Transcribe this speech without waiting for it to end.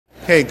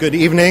Okay, good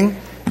evening,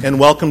 and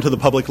welcome to the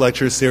Public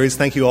Lecture Series.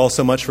 Thank you all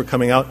so much for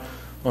coming out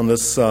on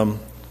this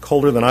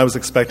colder than I was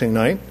expecting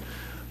night.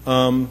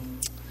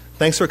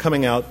 Thanks for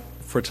coming out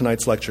for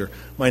tonight's lecture.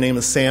 My name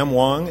is Sam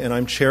Wong, and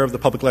I'm chair of the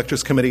Public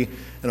Lectures Committee,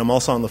 and I'm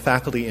also on the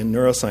faculty in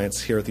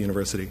neuroscience here at the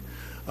university.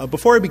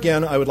 Before I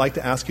begin, I would like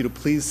to ask you to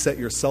please set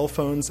your cell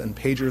phones and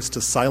pagers to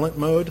silent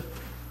mode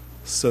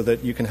so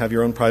that you can have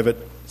your own private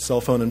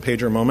cell phone and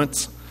pager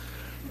moments.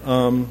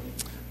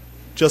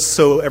 Just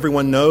so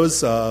everyone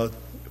knows,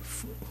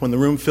 when the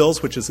room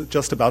fills, which is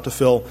just about to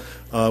fill,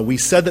 we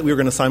said that we were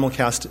going to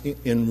simulcast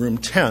in room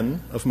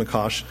 10 of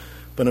McCosh,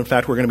 but in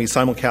fact we're going to be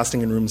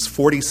simulcasting in rooms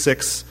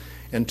 46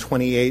 and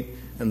 28,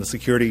 and the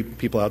security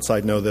people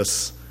outside know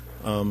this.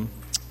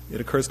 It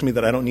occurs to me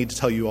that I don't need to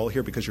tell you all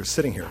here because you're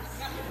sitting here.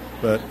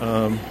 But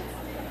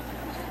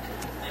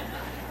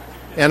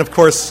and of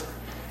course,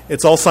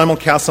 it's all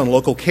simulcast on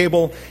local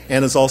cable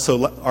and is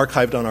also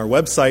archived on our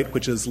website,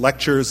 which is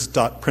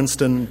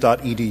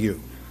lectures.princeton.edu.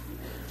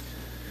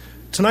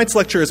 Tonight's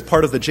lecture is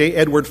part of the J.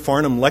 Edward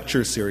Farnum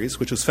Lecture series,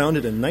 which was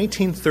founded in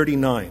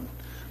 1939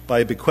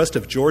 by a bequest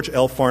of George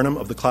L. Farnum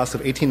of the class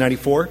of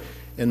 1894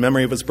 in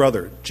memory of his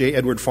brother, J.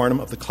 Edward Farnum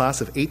of the class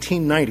of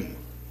 1890.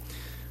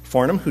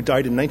 Farnum, who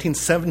died in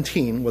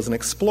 1917, was an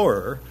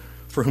explorer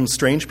for whom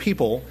strange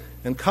people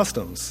and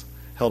customs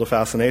held a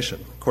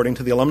fascination. According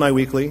to the Alumni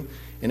Weekly,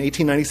 in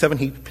 1897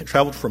 he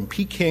traveled from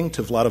Peking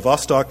to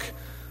Vladivostok,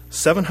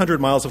 700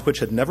 miles of which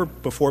had never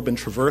before been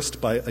traversed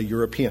by a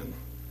European.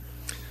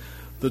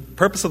 The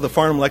purpose of the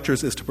Farnum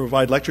Lectures is to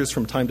provide lectures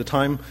from time to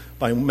time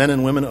by men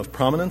and women of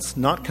prominence,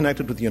 not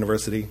connected with the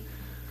university.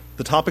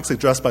 The topics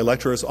addressed by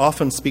lecturers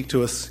often speak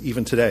to us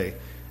even today.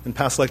 And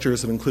past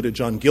lectures have included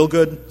John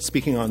Gielgud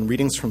speaking on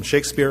readings from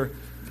Shakespeare,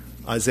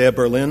 Isaiah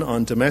Berlin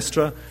on De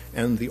Maistre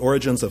and the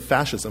origins of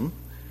fascism,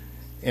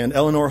 and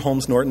Eleanor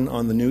Holmes Norton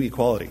on the new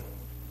equality.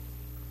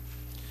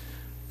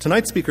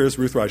 Tonight's speaker is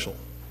Ruth Reichl.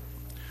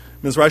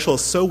 Ms. Reichl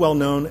is so well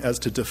known as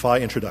to defy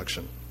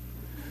introduction.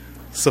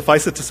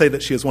 Suffice it to say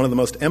that she is one of the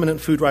most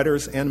eminent food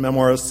writers and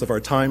memoirists of our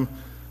time,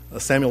 a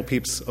Samuel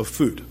Pepys of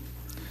food.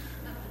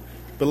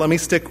 But let me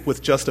stick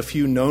with just a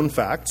few known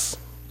facts.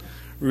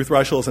 Ruth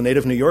Reichl is a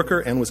native New Yorker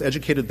and was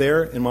educated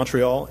there in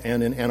Montreal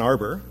and in Ann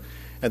Arbor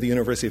at the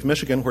University of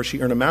Michigan, where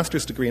she earned a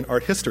master's degree in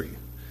art history.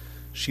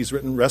 She's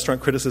written restaurant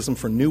criticism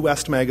for New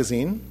West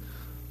magazine,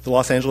 the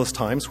Los Angeles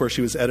Times, where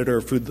she was editor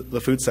of the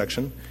food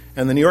section,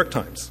 and the New York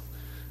Times.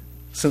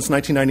 Since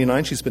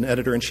 1999, she's been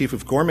editor-in-chief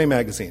of Gourmet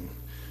magazine.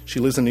 She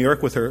lives in New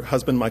York with her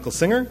husband, Michael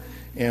Singer,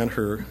 and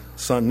her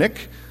son,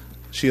 Nick.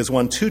 She has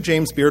won 2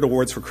 James Beard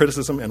Awards for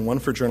criticism and 1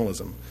 for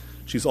journalism.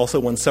 She's also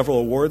won several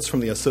awards from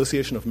the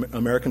Association of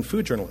American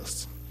Food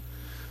Journalists.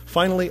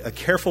 Finally, a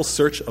careful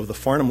search of the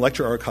Farnum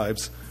Lecture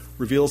archives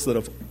reveals that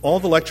of all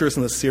the lectures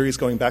in this series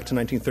going back to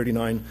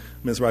 1939,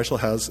 Ms. Reichl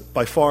has,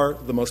 by far,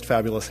 the most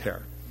fabulous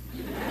hair.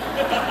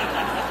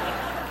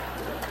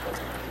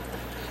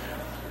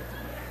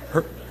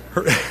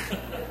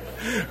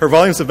 Her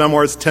volumes of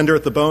memoirs, Tender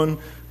at the Bone,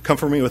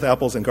 Comfort Me with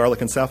Apples, and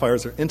Garlic and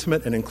Sapphires, are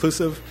intimate and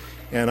inclusive,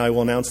 and I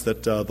will announce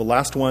that the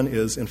last one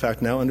is, in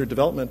fact, now under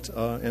development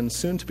and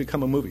soon to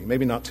become a movie.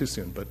 Maybe not too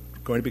soon, but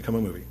going to become a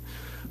movie.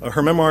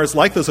 Her memoirs,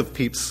 like those of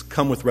Pepys,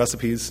 come with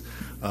recipes,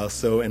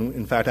 and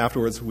in fact,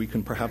 afterwards, we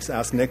can perhaps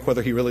ask Nick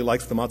whether he really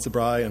likes the matzo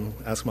brie and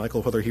ask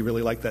Michael whether he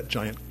really liked that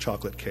giant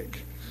chocolate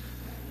cake.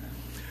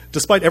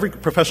 Despite every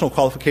professional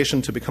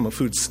qualification to become a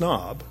food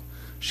snob,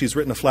 she's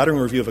written a flattering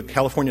review of a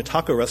California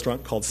taco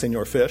restaurant called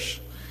Señor Fish,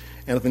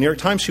 and at the New York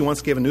Times, she once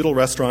gave a noodle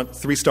restaurant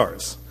 3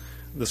 stars.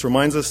 This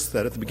reminds us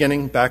that at the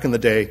beginning, back in the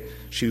day,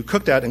 she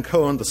cooked at and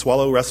co-owned the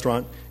Swallow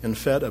restaurant and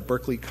fed a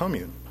Berkeley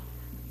commune.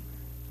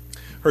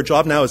 Her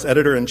job now as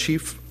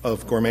editor-in-chief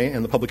of Gourmet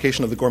and the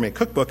publication of the Gourmet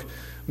Cookbook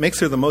makes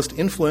her the most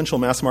influential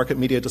mass-market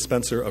media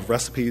dispenser of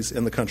recipes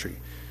in the country.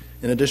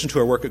 In addition to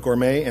her work at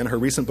Gourmet and her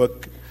recent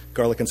book,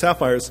 Garlic and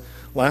Sapphires,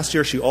 last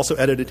year she also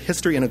edited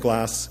History in a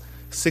Glass,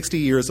 60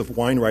 Years of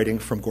Wine Writing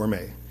from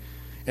Gourmet.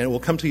 And it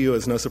will come to you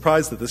as no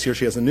surprise that this year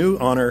she has a new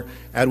honor.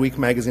 Adweek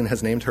magazine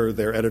has named her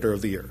their editor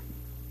of the year.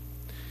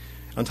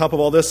 On top of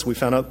all this, we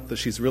found out that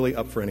she's really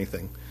up for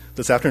anything.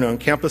 This afternoon on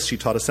campus, she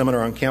taught a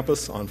seminar on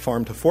campus on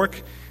Farm to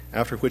Fork,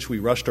 after which we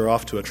rushed her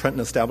off to a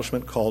Trenton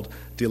establishment called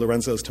Di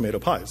Lorenzo's Tomato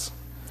Pies.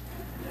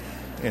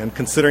 And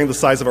considering the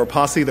size of our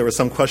posse, there was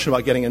some question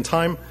about getting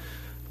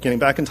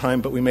back in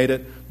time, but we made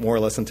it more or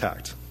less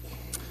intact.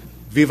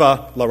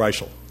 Viva la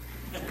Reichl.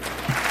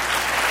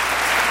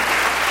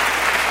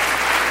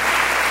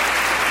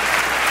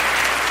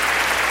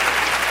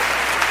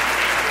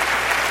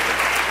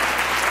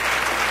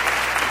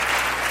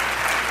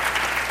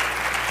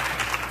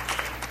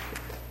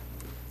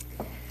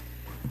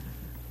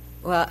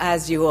 Well,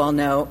 as you all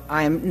know,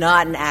 I'm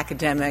not an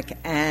academic,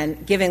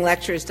 and giving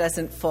lectures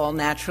doesn't fall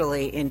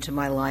naturally into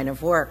my line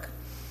of work.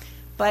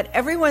 But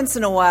every once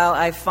in a while,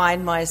 I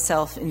find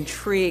myself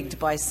intrigued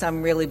by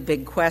some really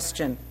big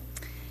question.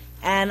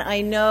 And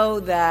I know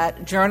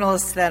that,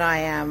 journalist that I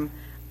am,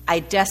 I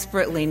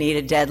desperately need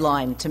a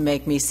deadline to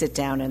make me sit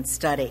down and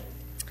study.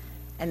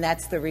 And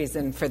that's the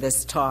reason for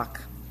this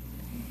talk.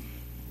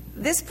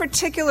 This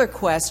particular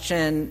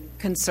question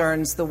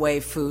concerns the way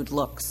food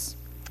looks.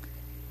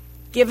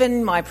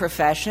 Given my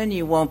profession,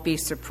 you won't be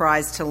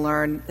surprised to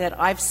learn that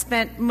I've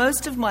spent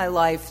most of my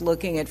life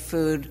looking at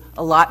food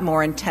a lot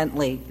more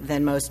intently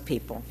than most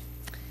people.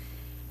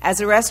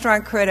 As a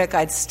restaurant critic,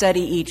 I'd study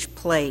each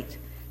plate,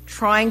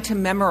 trying to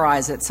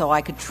memorize it so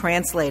I could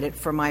translate it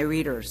for my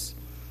readers.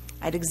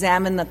 I'd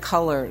examine the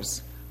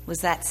colors.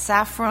 Was that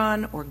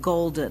saffron or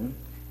golden?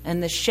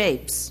 And the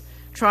shapes,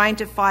 trying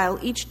to file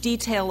each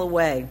detail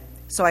away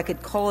so I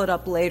could call it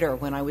up later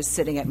when I was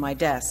sitting at my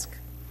desk.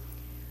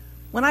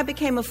 When I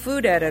became a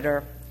food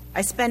editor,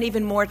 I spent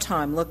even more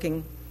time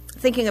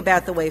thinking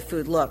about the way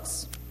food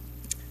looks.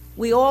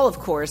 We all, of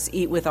course,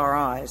 eat with our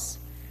eyes,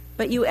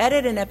 but you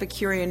edit an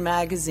Epicurean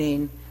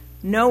magazine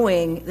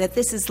knowing that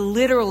this is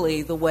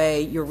literally the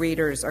way your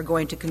readers are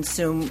going to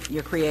consume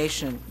your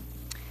creation.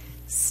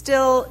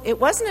 Still, it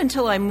wasn't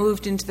until I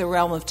moved into the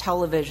realm of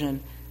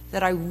television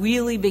that I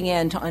really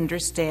began to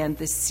understand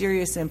the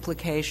serious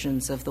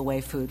implications of the way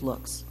food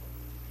looks.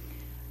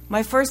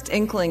 My first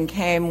inkling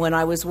came when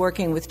I was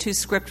working with 2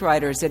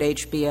 scriptwriters at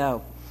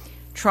HBO,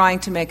 trying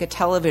to make a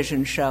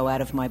television show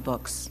out of my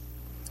books.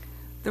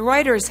 The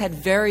writers had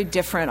very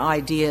different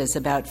ideas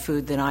about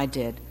food than I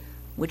did,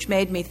 which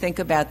made me think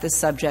about this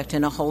subject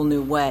in a whole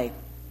new way.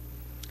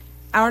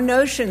 Our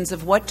notions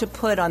of what to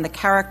put on the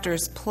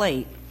character's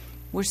plate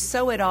were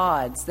so at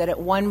odds that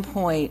at one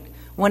point,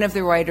 one of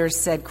the writers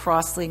said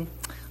crossly,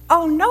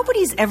 "Oh,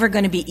 nobody's ever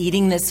going to be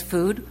eating this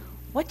food.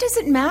 What does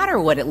it matter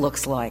what it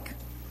looks like?"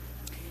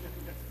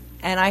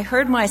 And I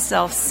heard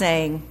myself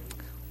saying,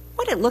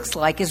 what it looks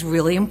like is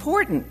really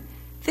important.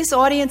 This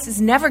audience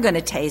is never going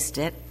to taste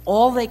it.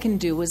 All they can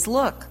do is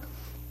look.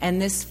 And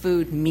this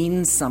food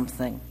means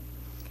something.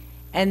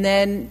 And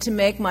then, to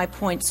make my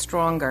point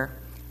stronger,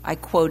 I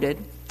quoted,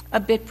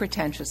 a bit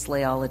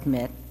pretentiously, I'll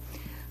admit,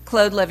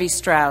 Claude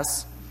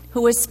Lévi-Strauss,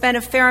 who has spent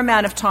a fair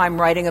amount of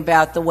time writing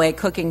about the way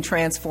cooking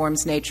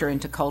transforms nature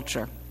into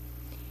culture.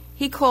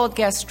 He called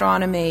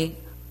gastronomy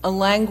a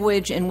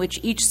language in which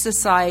each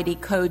society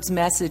codes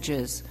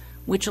messages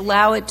which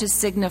allow it to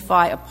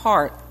signify a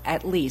part,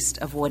 at least,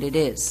 of what it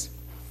is.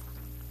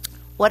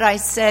 What I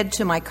said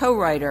to my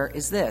co-writer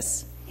is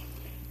this: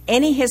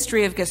 any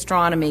history of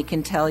gastronomy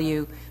can tell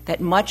you that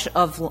much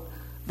of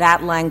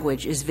that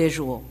language is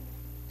visual.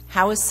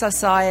 How a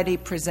society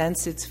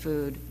presents its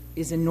food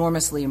is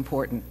enormously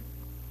important.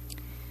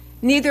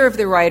 Neither of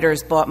the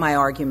writers bought my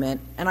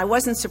argument, and I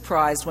wasn't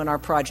surprised when our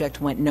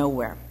project went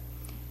nowhere.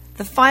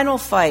 The final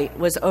fight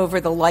was over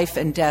the life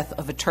and death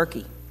of a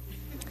turkey.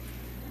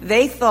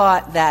 They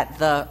thought that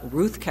the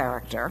Ruth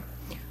character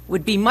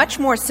would be much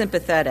more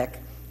sympathetic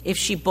if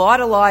she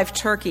bought a live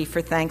turkey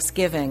for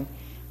Thanksgiving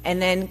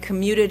and then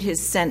commuted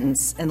his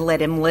sentence and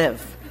let him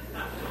live.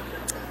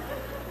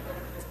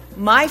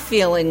 My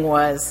feeling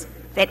was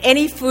that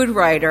any food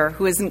writer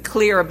who isn't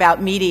clear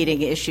about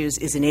meat-eating issues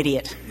is an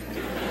idiot.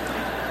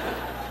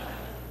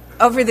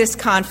 Over this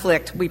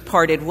conflict, we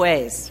parted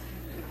ways.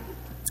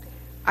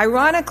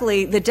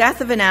 Ironically, the death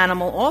of an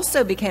animal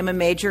also became a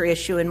major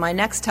issue in my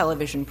next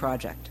television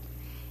project.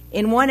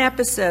 In one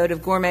episode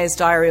of Gourmet's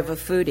Diary of a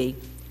Foodie,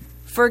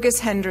 Fergus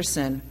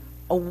Henderson,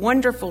 a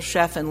wonderful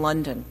chef in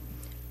London,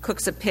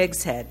 cooks a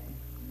pig's head.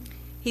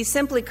 He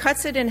simply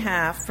cuts it in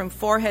half from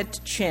forehead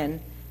to chin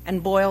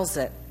and boils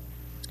it.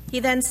 He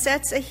then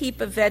sets a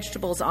heap of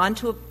vegetables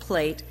onto a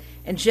plate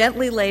and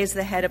gently lays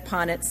the head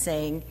upon it,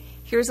 saying,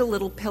 "Here's a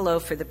little pillow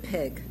for the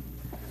pig."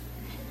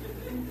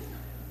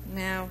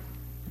 Now,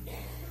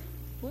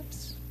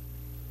 whoops.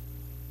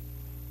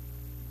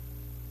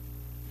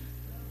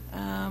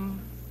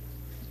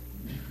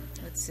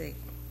 Let's see.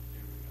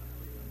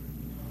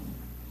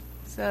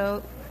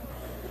 So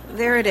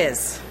there it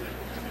is.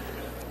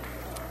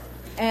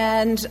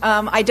 And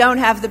I don't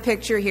have the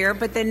picture here,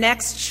 but the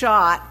next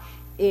shot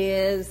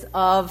is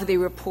of the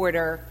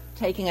reporter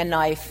taking a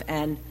knife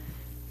and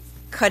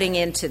cutting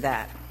into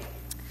that.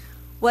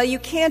 Well, you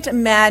can't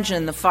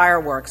imagine the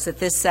fireworks that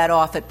this set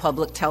off at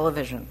public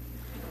television.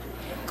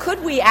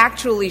 Could we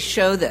actually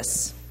show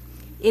this?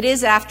 It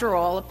is, after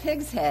all, a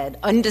pig's head,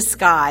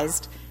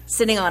 undisguised,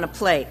 sitting on a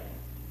plate.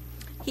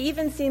 He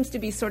even seems to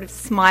be sort of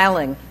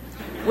smiling,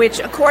 which,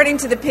 according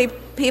to the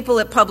people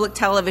at public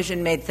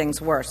television, made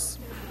things worse.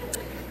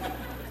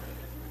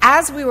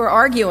 As we were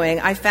arguing,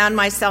 I found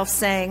myself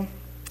saying,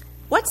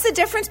 "What's the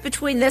difference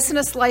between this and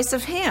a slice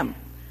of ham?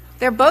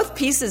 They're both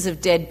pieces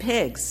of dead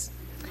pigs."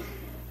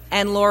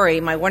 And Laurie,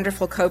 my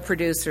wonderful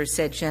co-producer,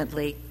 said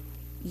gently,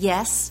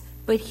 "Yes,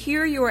 but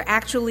here you are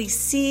actually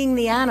seeing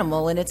the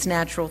animal in its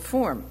natural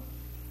form."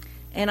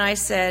 And I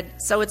said,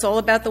 "So it's all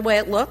about the way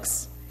it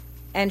looks?"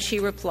 And she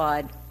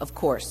replied, "Of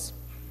course."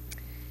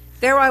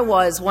 There I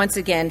was, once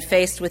again,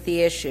 faced with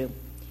the issue.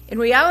 In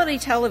reality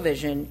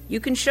television, you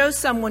can show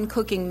someone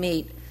cooking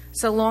meat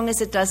so long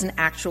as it doesn't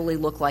actually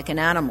look like an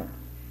animal.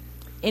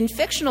 In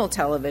fictional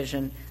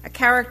television, a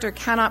character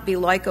cannot be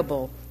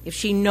likable if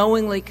she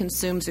knowingly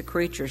consumes a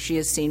creature she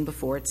has seen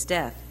before its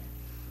death.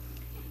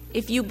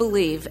 If you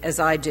believe, as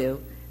I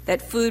do,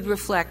 that food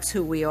reflects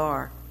who we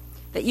are,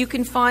 that you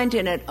can find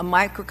in it a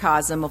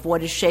microcosm of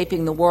what is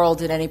shaping the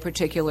world at any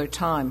particular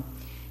time,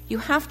 you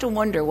have to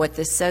wonder what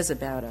this says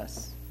about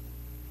us.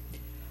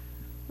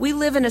 We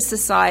live in a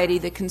society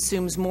that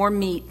consumes more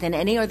meat than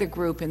any other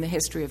group in the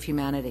history of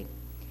humanity.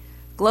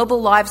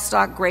 Global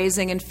livestock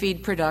grazing and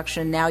feed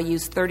production now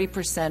use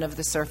 30% of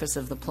the surface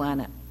of the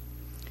planet.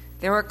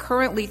 There are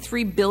currently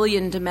 3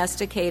 billion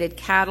domesticated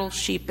cattle,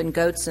 sheep, and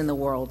goats in the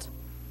world,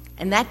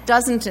 and that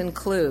doesn't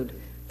include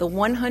the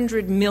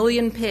 100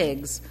 million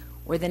pigs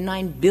or the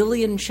 9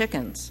 billion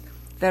chickens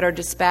that are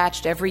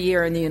dispatched every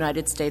year in the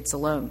United States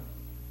alone.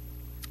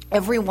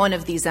 Every one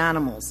of these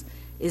animals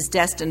is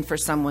destined for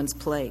someone's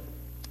plate.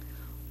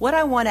 What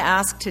I want to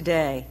ask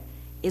today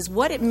is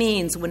what it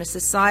means when a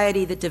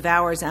society that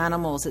devours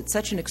animals at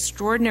such an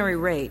extraordinary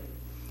rate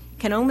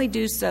can only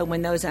do so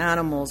when those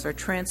animals are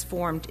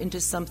transformed into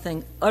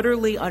something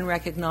utterly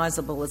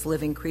unrecognizable as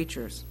living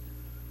creatures.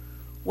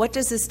 What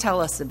does this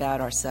tell us about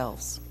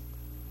ourselves?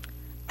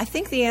 I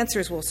think the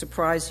answers will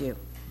surprise you.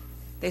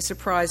 They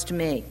surprised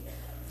me.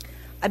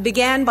 I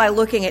began by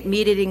looking at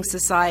meat-eating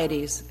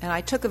societies, and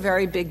I took a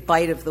very big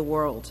bite of the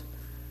world.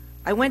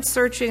 I went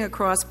searching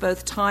across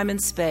both time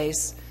and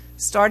space,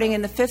 starting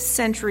in the 5th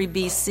century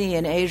BC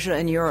in Asia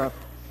and Europe,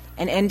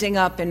 and ending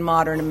up in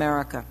modern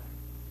America.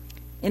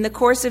 In the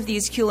course of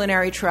these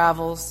culinary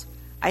travels,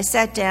 I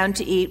sat down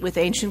to eat with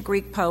ancient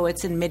Greek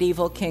poets and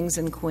medieval kings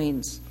and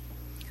queens.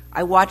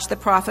 I watched the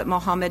Prophet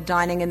Muhammad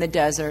dining in the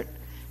desert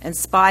and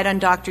spied on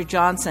Dr.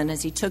 Johnson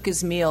as he took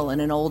his meal in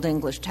an old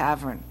English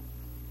tavern.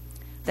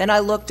 Then I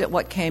looked at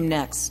what came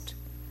next.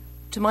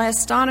 To my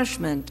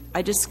astonishment,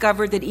 I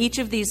discovered that each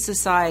of these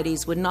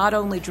societies would not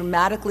only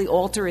dramatically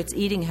alter its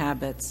eating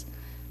habits,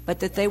 but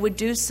that they would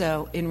do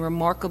so in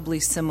remarkably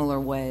similar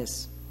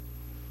ways.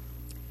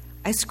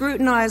 I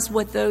scrutinized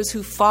what those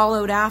who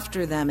followed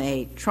after them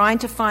ate, trying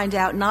to find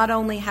out not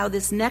only how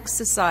this next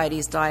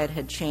society's diet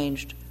had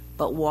changed,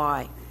 but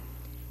why.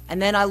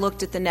 And then I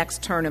looked at the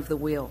next turn of the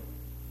wheel.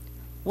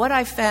 What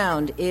I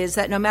found is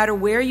that no matter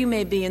where you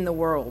may be in the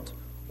world,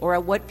 or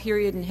at what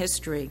period in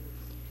history,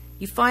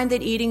 you find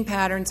that eating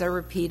patterns are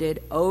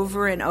repeated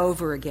over and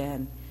over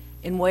again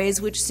in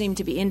ways which seem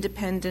to be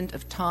independent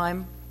of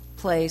time,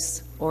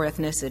 place, or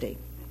ethnicity.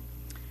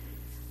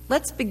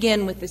 Let's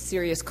begin with the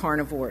serious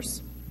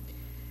carnivores.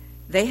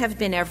 They have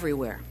been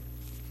everywhere.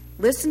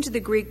 Listen to the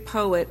Greek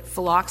poet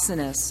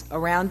Philoxenus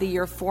around the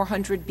year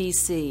 400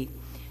 BC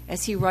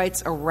as he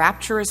writes a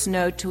rapturous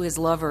note to his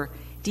lover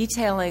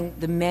detailing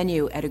the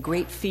menu at a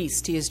great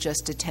feast he has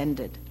just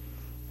attended.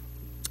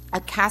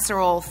 A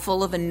casserole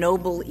full of a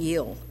noble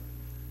eel,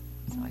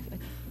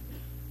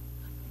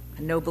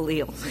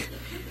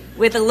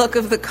 with a look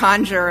of the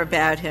conjure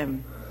about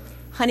him.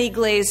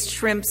 Honey-glazed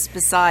shrimps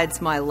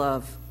besides my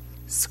love,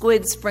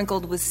 squid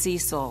sprinkled with sea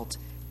salt,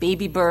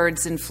 baby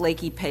birds in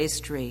flaky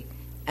pastry,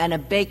 and a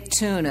baked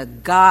tuna,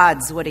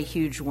 gods, what a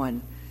huge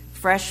one,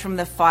 fresh from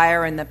the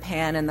fire and the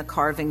pan and the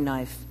carving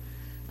knife.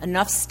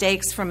 Enough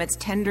steaks from its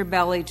tender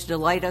belly to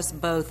delight us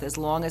both as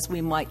long as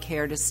we might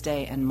care to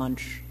stay and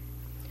munch.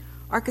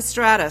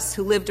 Archestratus,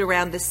 who lived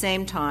around the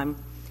same time,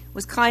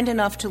 was kind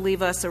enough to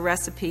leave us a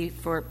recipe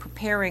for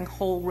preparing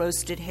whole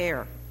roasted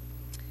hare.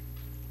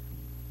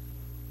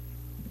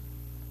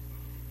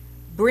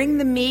 Bring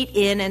the meat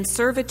in and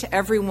serve it to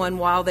everyone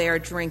while they are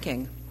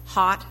drinking,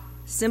 hot,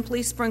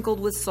 simply sprinkled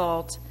with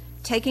salt,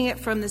 taking it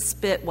from the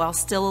spit while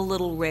still a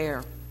little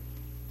rare.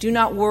 Do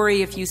not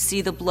worry if you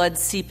see the blood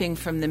seeping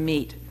from the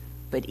meat,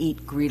 but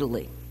eat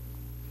greedily.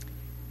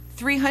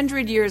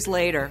 300 years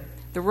later,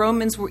 the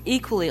Romans were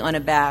equally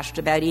unabashed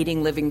about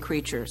eating living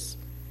creatures.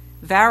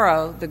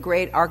 Varro, the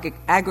great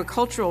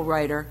agricultural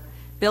writer,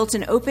 built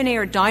an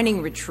open-air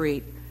dining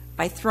retreat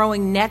by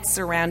throwing nets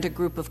around a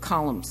group of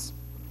columns.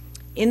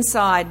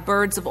 Inside,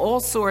 birds of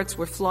all sorts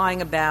were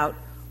flying about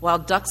while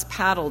ducks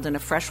paddled in a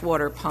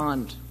freshwater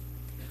pond.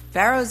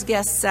 Varro's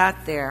guests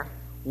sat there,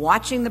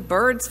 watching the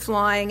birds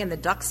flying and the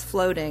ducks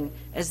floating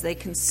as they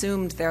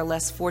consumed their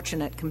less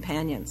fortunate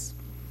companions.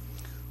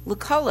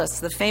 Lucullus,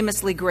 the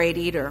famously great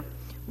eater,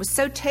 was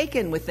so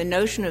taken with the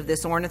notion of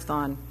this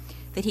ornithon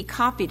that he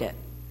copied it,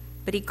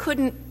 but he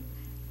couldn't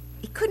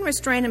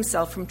restrain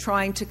himself from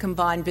trying to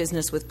combine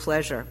business with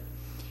pleasure.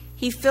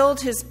 He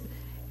filled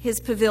his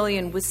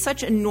pavilion with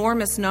such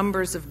enormous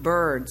numbers of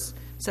birds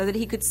so that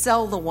he could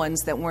sell the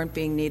ones that weren't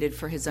being needed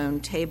for his own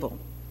table.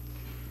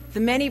 The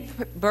many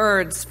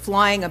birds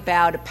flying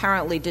about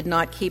apparently did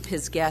not keep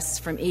his guests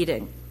from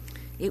eating.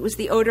 It was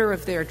the odor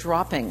of their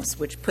droppings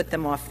which put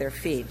them off their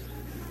feet.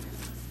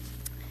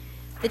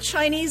 The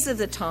Chinese of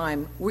the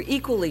time were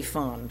equally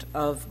fond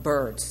of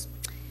birds.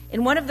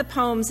 In one of the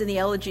poems in the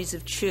Elegies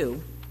of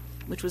Chu,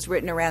 which was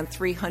written around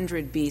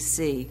 300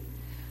 BC,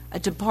 a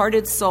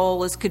departed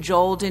soul is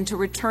cajoled into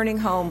returning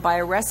home by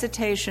a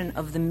recitation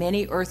of the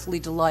many earthly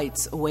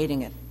delights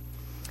awaiting it.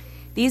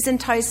 These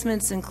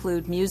enticements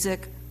include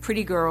music,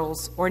 pretty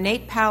girls,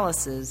 ornate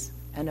palaces,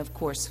 and, of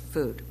course,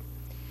 food.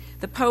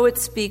 The poet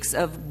speaks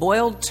of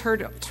boiled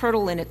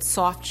turtle in its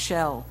soft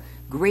shell,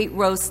 great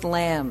roast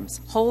lambs,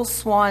 whole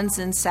swans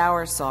in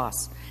sour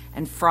sauce,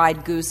 and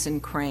fried goose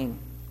and crane.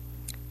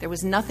 There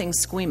was nothing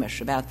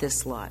squeamish about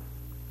this lot.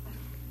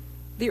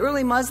 The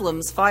early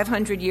Muslims,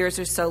 500 years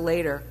or so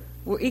later,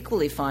 were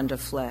equally fond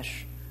of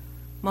flesh.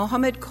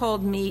 Muhammad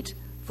called meat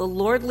the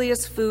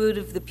lordliest food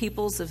of the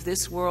peoples of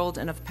this world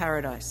and of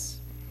paradise.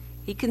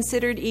 He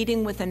considered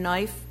eating with a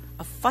knife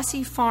a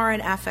fussy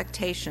foreign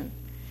affectation,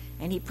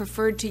 and he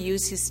preferred to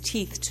use his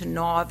teeth to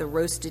gnaw the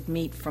roasted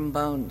meat from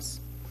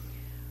bones.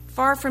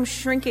 Far from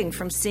shrinking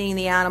from seeing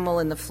the animal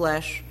in the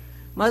flesh,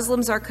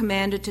 Muslims are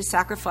commanded to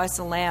sacrifice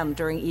a lamb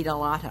during Eid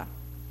al-Adha.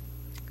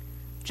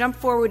 Jump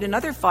forward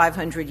another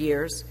 500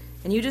 years,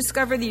 and you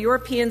discover the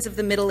Europeans of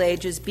the Middle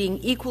Ages being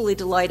equally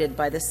delighted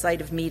by the sight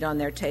of meat on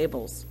their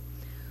tables.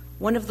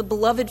 One of the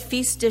beloved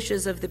feast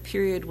dishes of the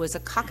period was a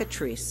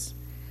cockatrice,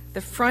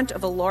 the front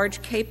of a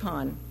large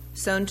capon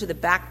sewn to the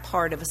back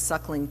part of a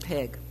suckling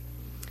pig.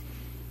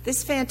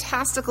 This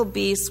fantastical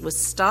beast was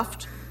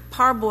stuffed,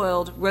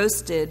 parboiled,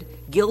 roasted,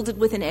 gilded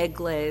with an egg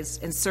glaze,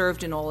 and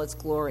served in all its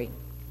glory.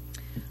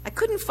 I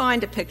couldn't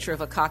find a picture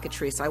of a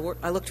cockatrice. I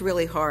looked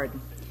really hard.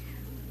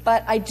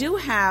 But I do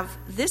have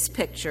this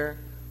picture,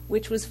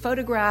 which was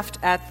photographed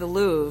at the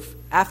Louvre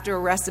after a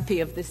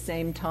recipe of this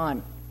same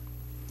time.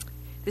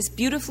 This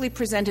beautifully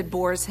presented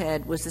boar's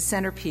head was the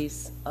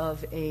centerpiece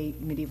of a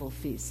medieval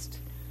feast.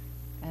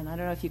 And I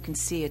don't know if you can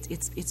see it.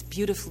 It's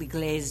beautifully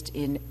glazed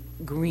in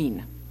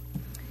green.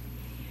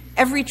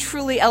 Every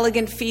truly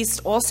elegant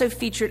feast also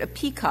featured a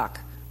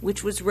peacock,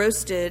 which was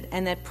roasted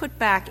and then put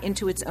back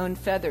into its own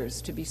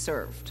feathers to be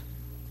served.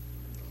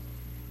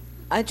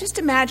 Just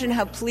imagine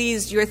how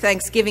pleased your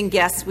Thanksgiving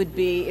guests would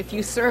be if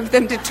you served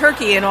them to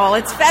turkey in all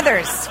its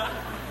feathers.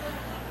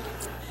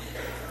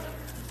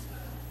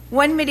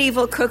 One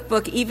medieval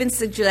cookbook even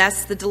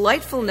suggests the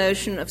delightful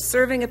notion of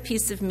serving a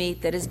piece of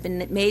meat that has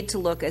been made to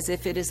look as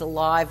if it is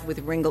alive with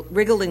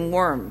wriggling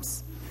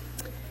worms.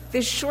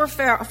 This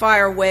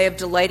surefire way of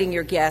delighting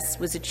your guests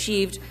was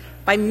achieved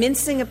by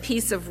mincing a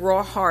piece of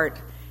raw heart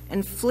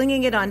and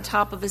flinging it on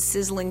top of a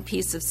sizzling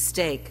piece of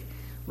steak,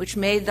 which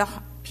made the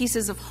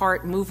pieces of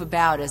heart move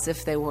about as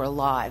if they were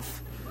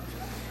alive.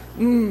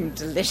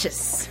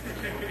 Delicious.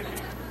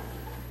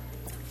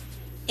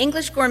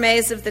 English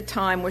gourmets of the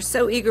time were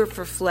so eager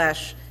for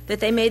flesh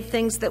that they made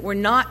things that were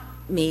not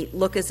meat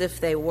look as if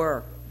they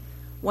were.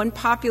 One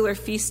popular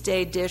feast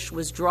day dish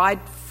was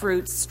dried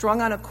fruits strung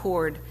on a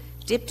cord,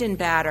 dipped in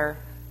batter,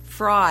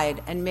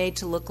 fried, and made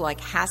to look like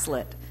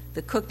haslet,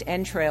 the cooked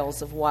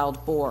entrails of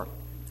wild boar.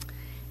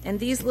 And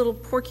these little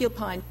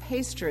porcupine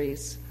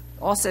pastries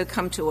also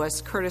come to us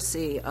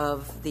courtesy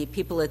of the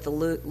people at the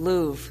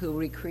Louvre who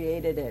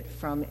recreated it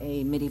from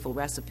a medieval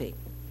recipe.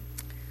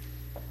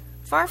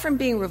 Far from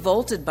being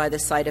revolted by the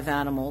sight of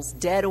animals,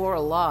 dead or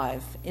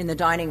alive, in the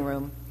dining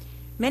room,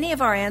 many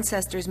of our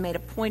ancestors made a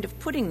point of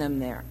putting them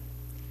there.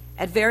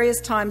 At various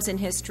times in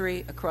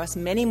history, across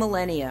many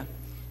millennia,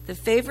 the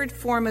favored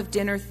form of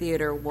dinner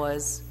theater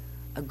was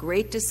a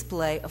great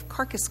display of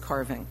carcass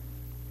carving.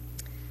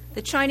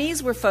 The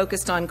Chinese were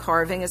focused on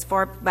carving as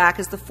far back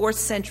as the 4th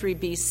century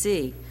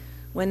BC,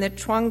 when the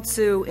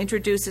Chuang-Tzu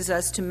introduces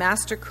us to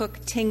master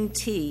cook Ting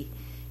Ti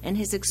and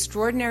his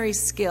extraordinary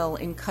skill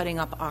in cutting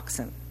up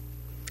oxen.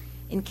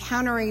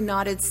 Encountering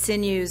knotted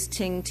sinews,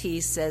 Ting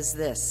Ti says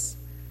this: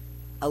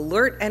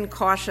 "Alert and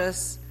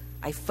cautious,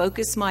 I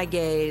focus my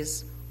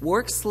gaze,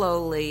 work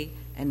slowly,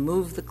 and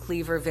move the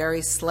cleaver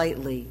very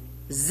slightly.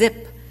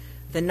 Zip!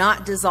 The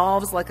knot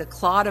dissolves like a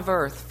clod of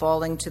earth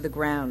falling to the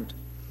ground.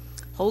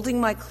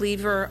 Holding my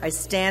cleaver, I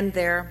stand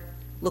there,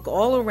 look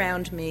all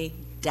around me,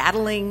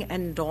 daddling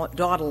and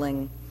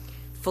dawdling,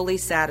 fully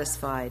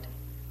satisfied.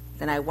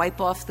 Then I wipe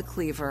off the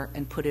cleaver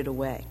and put it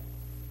away."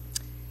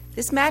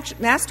 This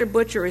master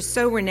butcher is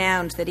so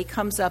renowned that he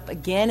comes up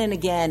again and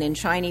again in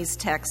Chinese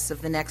texts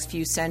of the next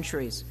few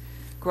centuries,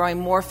 growing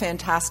more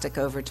fantastic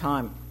over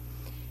time.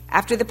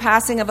 After the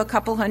passing of a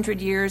couple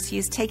hundred years, he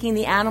is taking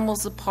the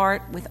animals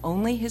apart with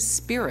only his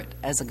spirit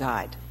as a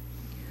guide.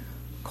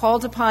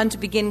 Called upon to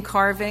begin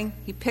carving,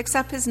 he picks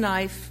up his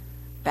knife,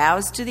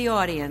 bows to the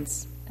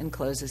audience, and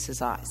closes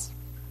his eyes.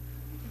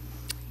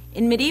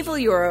 In medieval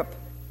Europe,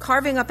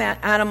 carving up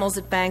animals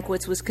at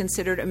banquets was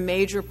considered a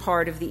major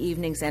part of the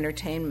evening's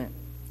entertainment.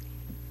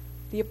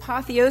 The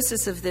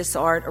apotheosis of this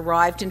art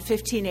arrived in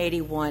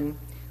 1581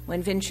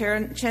 when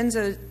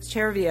Vincenzo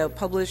Cervio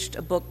published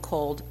a book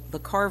called The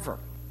Carver.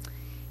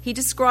 He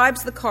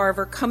describes the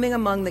carver coming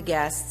among the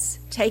guests,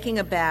 taking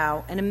a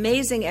bow, and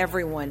amazing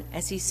everyone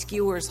as he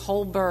skewers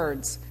whole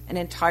birds and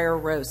entire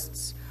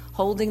roasts,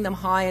 holding them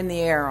high in the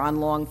air on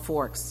long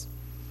forks.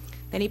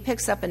 Then he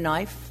picks up a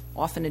knife,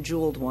 often a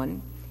jeweled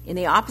one, in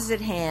the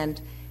opposite hand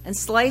and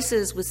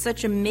slices with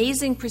such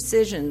amazing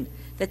precision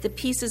that the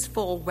pieces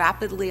fall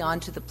rapidly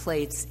onto the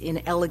plates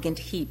in elegant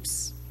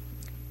heaps.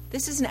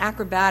 This is an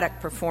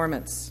acrobatic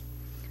performance.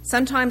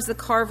 Sometimes the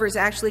carvers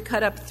actually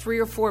cut up 3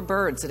 or 4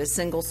 birds at a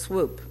single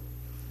swoop.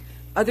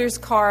 Others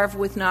carve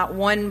with not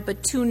one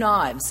but 2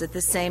 knives at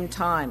the same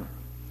time.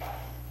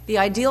 The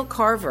ideal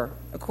carver,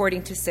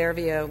 according to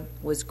Cervio,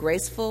 was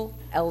graceful,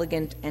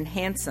 elegant, and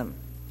handsome.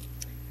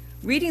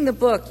 Reading the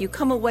book, you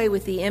come away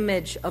with the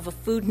image of a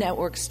Food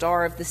Network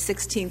star of the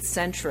 16th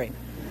century.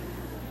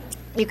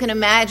 You can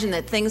imagine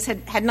that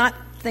had not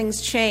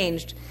things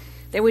changed,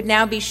 there would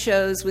now be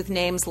shows with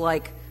names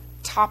like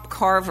Top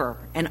Carver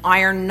and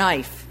Iron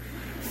Knife,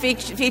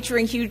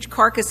 featuring huge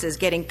carcasses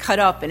getting cut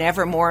up in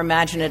ever more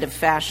imaginative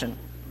fashion.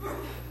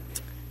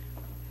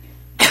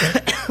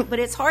 But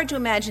it's hard to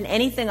imagine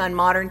anything on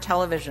modern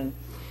television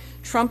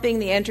trumping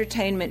the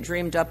entertainment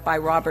dreamed up by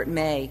Robert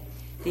May,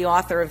 the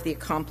author of The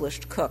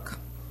Accomplished Cook.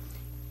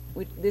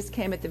 This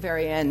came at the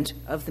very end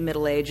of the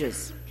Middle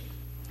Ages.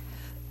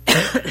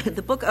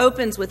 The book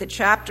opens with a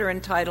chapter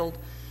entitled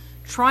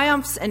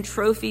Triumphs and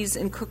Trophies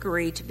in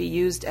Cookery to be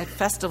Used at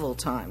Festival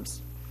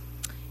Times.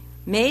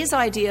 May's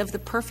idea of the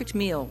perfect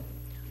meal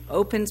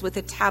opens with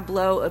a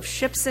tableau of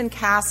ships and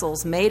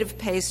castles made of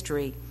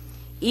pastry,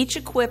 each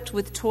equipped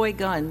with toy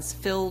guns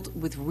filled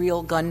with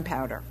real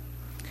gunpowder.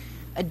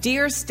 A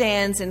deer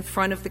stands in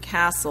front of the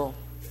castle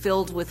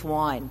filled with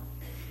wine.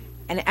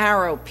 An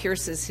arrow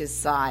pierces his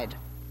side.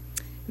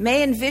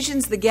 May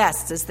envisions the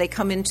guests as they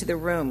come into the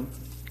room.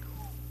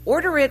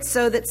 Order it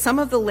so that some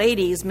of the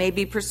ladies may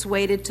be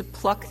persuaded to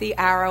pluck the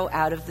arrow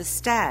out of the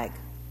stag.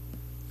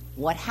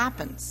 What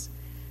happens?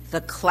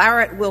 The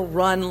claret will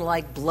run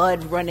like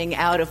blood running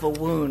out of a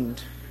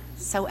wound.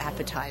 So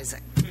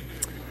appetizing.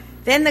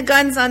 Then the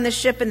guns on the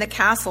ship and the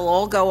castle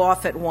all go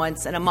off at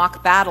once, and a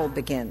mock battle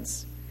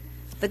begins.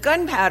 The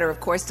gunpowder, of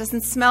course,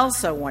 doesn't smell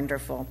so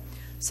wonderful,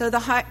 so the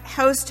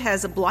host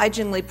has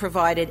obligingly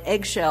provided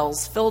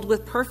eggshells filled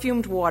with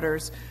perfumed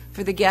waters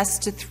for the guests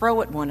to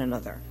throw at one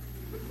another.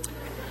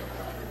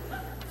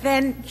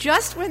 Then,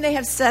 just when they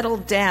have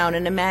settled down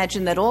and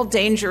imagine that all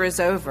danger is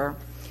over,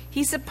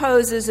 he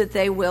supposes that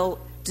they will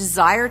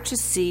desire to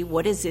see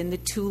what is in the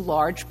two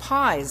large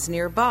pies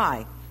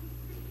nearby.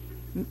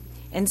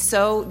 And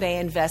so they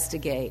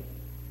investigate.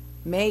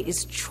 May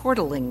is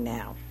chortling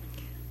now.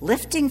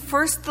 Lifting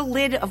first the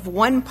lid of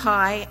one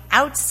pie,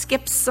 out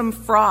skips some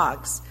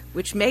frogs,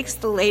 which makes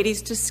the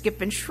ladies to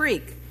skip and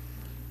shriek.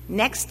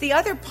 Next, the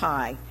other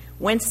pie,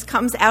 whence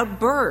comes out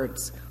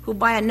birds, who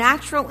by a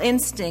natural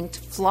instinct,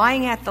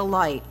 flying at the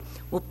light,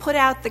 will put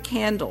out the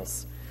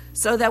candles,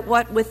 so that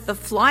what with the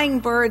flying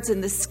birds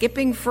and the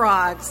skipping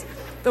frogs,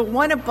 the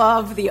one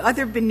above, the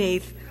other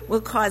beneath,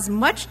 will cause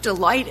much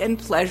delight and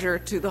pleasure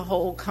to the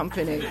whole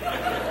company.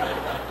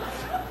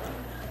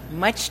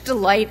 Much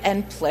delight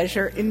and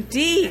pleasure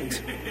indeed.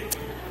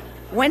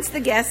 Once the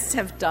guests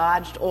have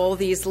dodged all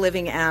these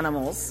living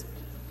animals,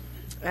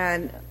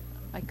 and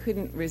I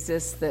couldn't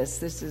resist this.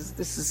 This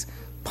is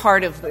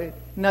part of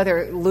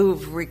another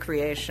Louvre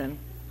recreation.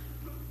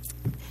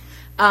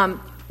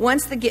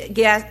 Once the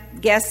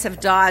guests have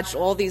dodged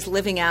all these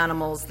living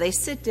animals, they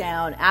sit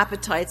down,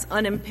 appetites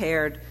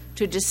unimpaired,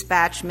 to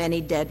dispatch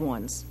many dead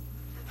ones.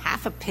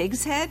 Half a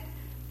pig's head?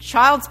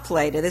 Child's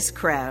play to this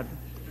crowd.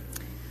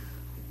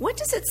 What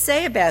does it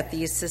say about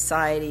these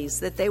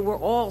societies that they were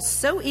all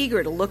so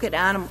eager to look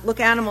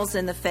animals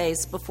in the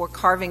face before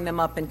carving them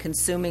up and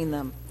consuming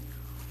them?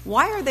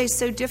 Why are they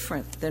so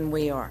different than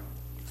we are?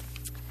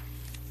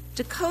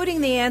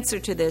 Decoding the answer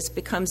to this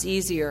becomes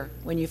easier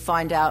when you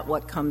find out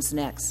what comes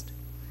next.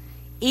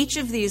 Each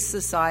of these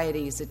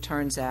societies, it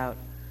turns out,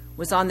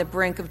 was on the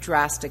brink of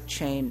drastic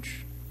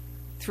change.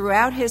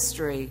 Throughout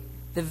history,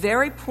 the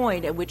very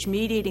point at which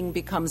meat eating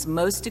becomes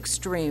most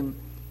extreme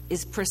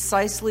is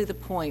precisely the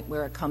point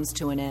where it comes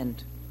to an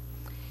end.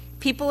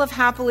 People have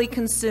happily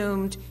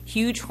consumed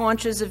huge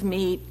haunches of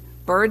meat,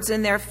 birds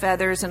in their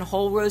feathers, and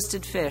whole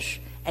roasted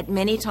fish at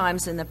many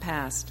times in the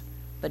past,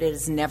 but it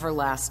has never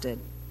lasted.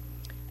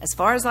 As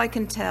far as I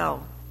can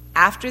tell,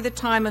 after the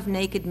time of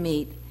naked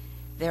meat,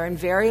 there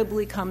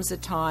invariably comes a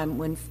time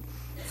when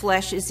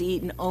flesh is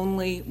eaten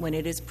only when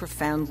it is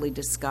profoundly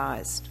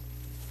disguised.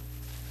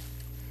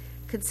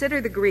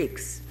 Consider the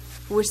Greeks,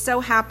 who were so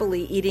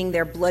happily eating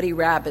their bloody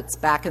rabbits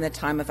back in the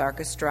time of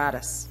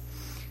Archestratus.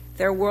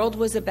 Their world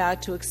was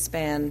about to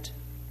expand,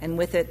 and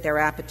with it their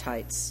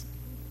appetites.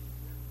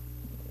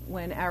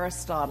 When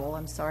Aristotle,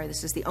 I'm sorry,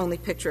 this is the only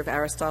picture of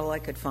Aristotle I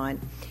could find,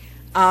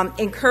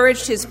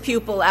 encouraged his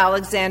pupil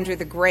Alexander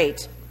the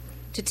Great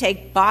to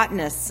take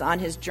botanists on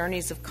his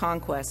journeys of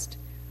conquest,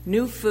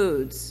 new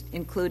foods,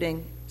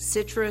 including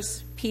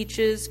citrus,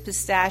 peaches,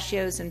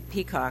 pistachios, and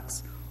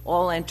peacocks,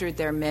 all entered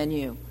their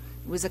menu.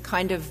 It was a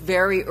kind of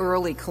very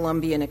early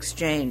Columbian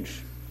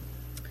exchange.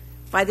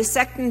 By the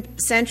 2nd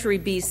century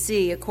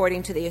BC,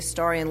 according to the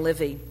historian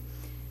Livy,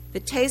 the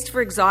taste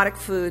for exotic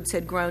foods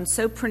had grown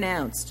so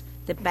pronounced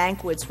that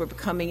banquets were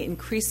becoming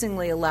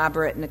increasingly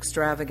elaborate and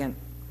extravagant.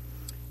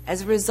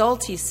 As a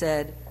result, he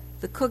said,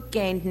 the cook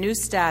gained new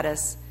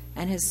status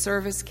and his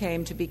service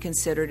came to be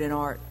considered an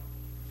art.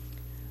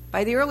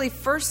 By the early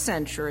 1st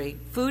century,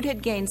 food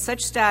had gained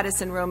such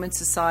status in Roman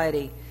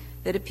society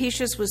that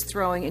Apicius was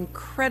throwing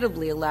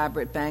incredibly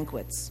elaborate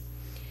banquets.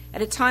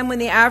 At a time when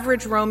the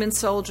average Roman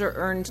soldier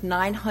earned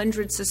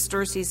 900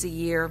 sesterces a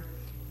year,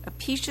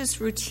 Apicius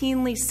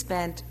routinely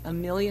spent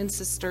 1,000,000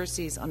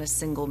 sesterces on a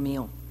single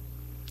meal.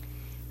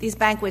 These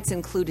banquets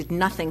included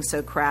nothing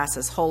so crass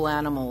as whole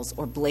animals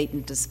or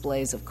blatant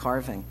displays of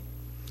carving.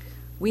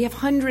 We have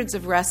hundreds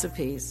of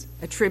recipes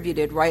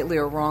attributed, rightly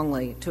or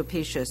wrongly, to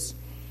Apicius,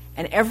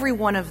 and every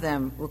one of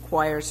them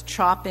requires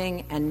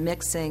chopping and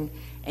mixing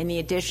and the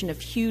addition of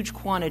huge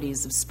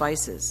quantities of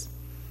spices.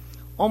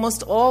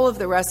 Almost all of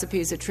the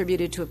recipes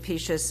attributed to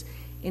Apicius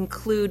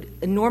include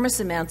enormous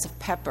amounts of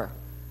pepper,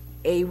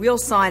 a real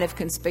sign of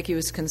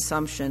conspicuous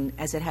consumption,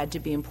 as it had to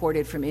be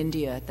imported from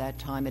India at that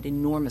time at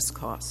enormous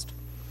cost.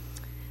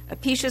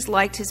 Apicius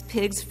liked his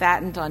pigs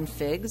fattened on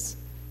figs,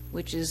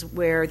 which is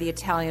where the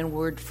Italian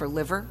word for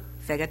liver,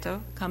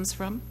 fegato, comes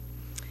from.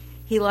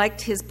 He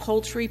liked his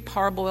poultry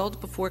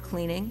parboiled before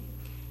cleaning,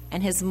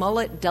 and his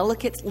mullet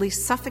delicately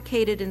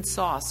suffocated in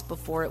sauce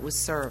before it was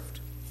served.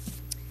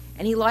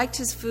 And he liked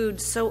his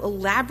food so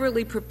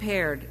elaborately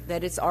prepared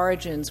that its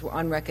origins were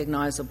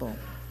unrecognizable.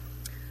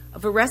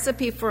 Of a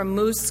recipe for a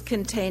mousse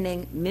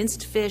containing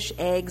minced fish,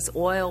 eggs,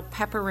 oil,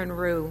 pepper, and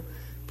rue,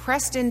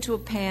 pressed into a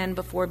pan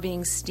before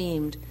being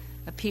steamed,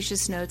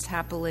 Apicius notes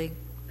happily,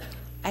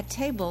 "At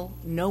table,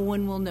 no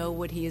one will know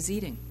what he is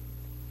eating."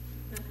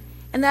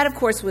 And that, of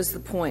course, was the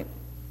point.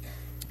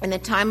 In the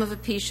time of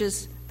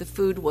Apicius, the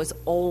food was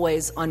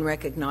always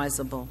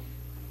unrecognizable.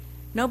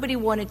 Nobody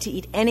wanted to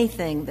eat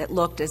anything that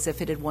looked as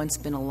if it had once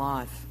been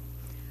alive.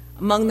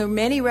 Among the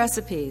many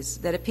recipes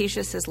that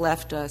Apicius has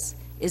left us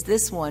is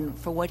this one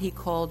for what he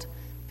called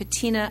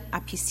patina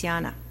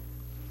apiciana.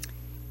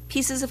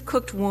 Pieces of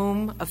cooked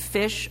womb, of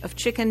fish, of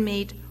chicken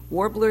meat,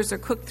 warblers or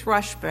cooked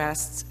thrush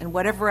breasts, and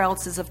whatever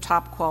else is of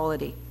top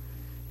quality.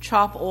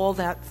 Chop all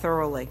that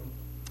thoroughly.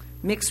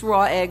 Mix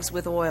raw eggs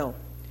with oil.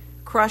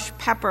 Crush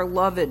pepper,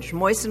 lovage,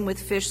 moisten with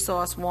fish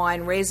sauce,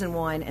 wine, raisin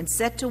wine, and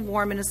set to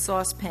warm in a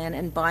saucepan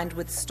and bind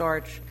with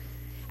starch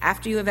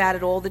after you have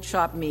added all the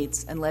chopped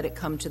meats and let it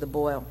come to the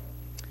boil.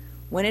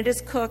 When it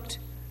is cooked,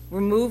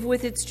 remove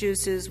with its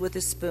juices with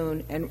a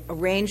spoon and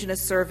arrange in a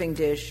serving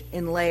dish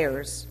in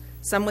layers,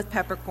 some with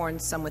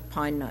peppercorns, some with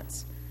pine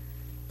nuts.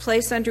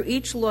 Place under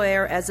each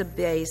layer as a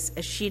base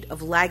a sheet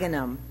of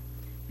laganum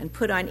and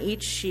put on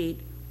each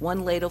sheet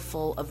 1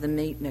 ladleful of the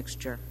meat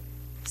mixture,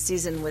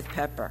 seasoned with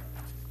pepper.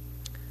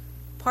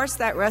 Parse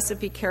that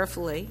recipe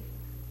carefully,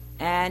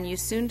 and you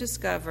soon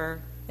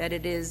discover that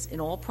it is, in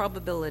all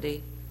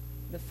probability,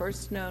 the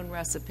first known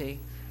recipe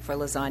for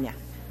lasagna.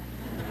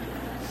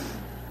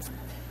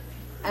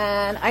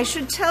 And I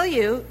should tell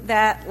you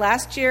that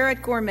last year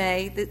at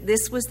Gourmet,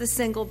 this was the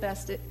single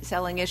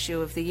best-selling issue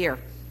of the year.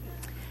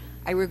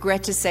 I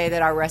regret to say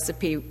that our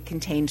recipe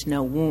contained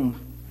no womb.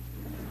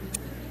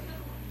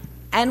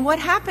 And what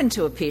happened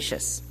to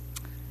Apicius?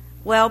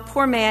 Well,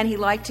 poor man, he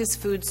liked his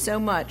food so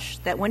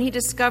much that when he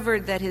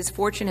discovered that his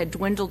fortune had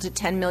dwindled to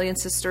 10 million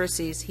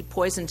sesterces, he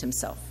poisoned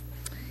himself.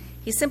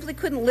 He simply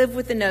couldn't live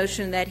with the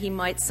notion that he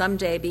might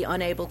someday be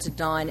unable to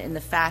dine in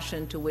the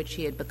fashion to which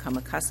he had become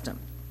accustomed.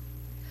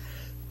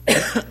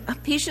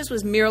 Apicius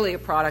was merely a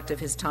product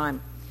of his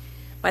time.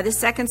 By the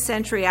 2nd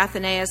century,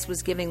 Athenaeus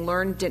was giving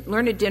learned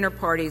dinner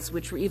parties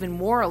which were even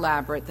more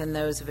elaborate than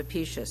those of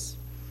Apicius.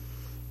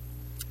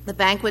 The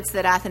banquets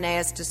that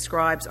Athenaeus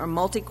describes are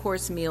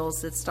multi-course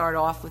meals that start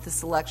off with a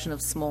selection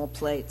of small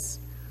plates.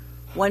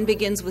 One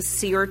begins with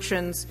sea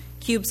urchins,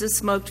 cubes of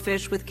smoked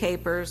fish with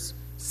capers,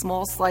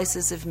 small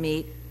slices of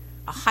meat,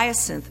 a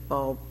hyacinth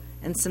bulb,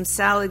 and some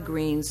salad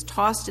greens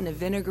tossed in a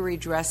vinegary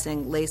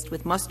dressing laced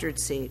with mustard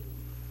seed.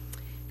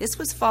 This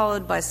was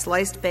followed by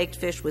sliced baked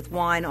fish with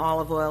wine,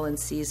 olive oil, and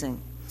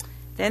seasoning.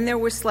 Then there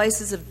were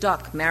slices of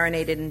duck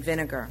marinated in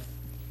vinegar.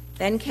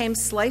 Then came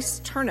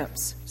sliced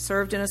turnips,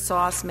 served in a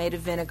sauce made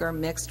of vinegar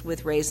mixed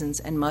with raisins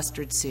and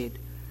mustard seed.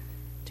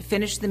 To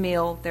finish the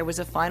meal, there was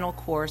a final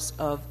course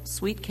of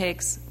sweet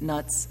cakes,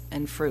 nuts,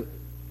 and fruit.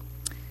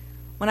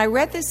 When I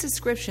read this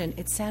description,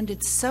 it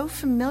sounded so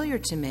familiar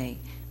to me.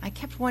 I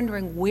kept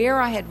wondering where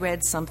I had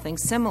read something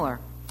similar.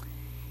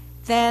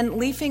 Then,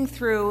 leafing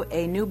through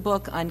a new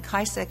book on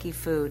kaiseki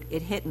food,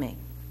 it hit me.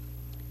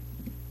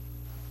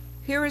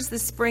 Here is the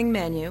spring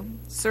menu,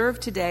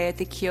 served today at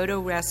the Kyoto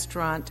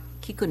restaurant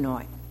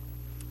Kikunoi.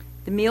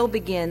 The meal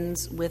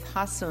begins with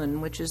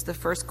hasun, which is the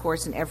first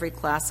course in every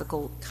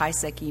classical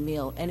kaiseki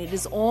meal, and it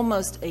is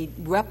almost a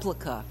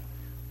replica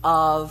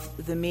of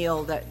the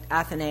meal that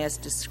Athenaeus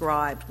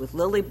described, with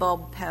lily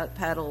bulb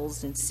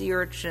petals and sea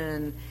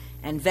urchin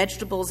and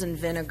vegetables and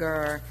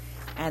vinegar.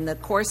 And the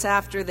course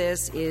after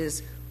this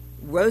is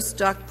roast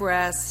duck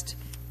breast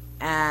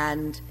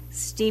and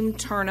steamed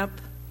turnip.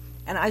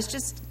 And I was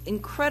just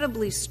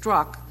incredibly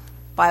struck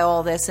by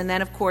all this. And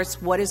then, of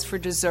course, what is for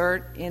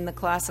dessert in the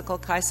classical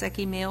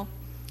kaiseki meal?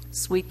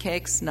 Sweet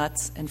cakes,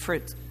 nuts, and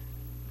fruit.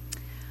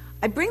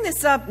 I bring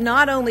this up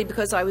not only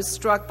because I was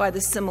struck by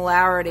the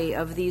similarity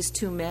of these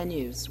two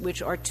menus,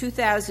 which are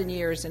 2,000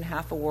 years and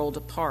half a world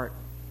apart,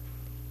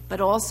 but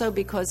also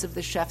because of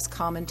the chef's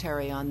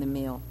commentary on the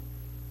meal.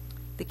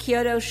 The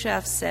Kyoto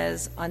chef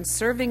says, on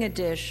serving a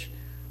dish,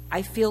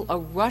 I feel a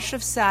rush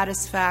of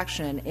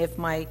satisfaction if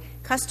my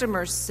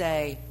customers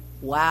say,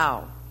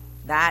 wow,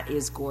 that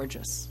is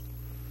gorgeous.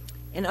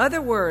 In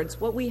other words,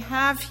 what we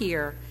have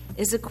here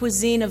is a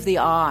cuisine of the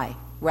eye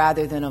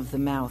rather than of the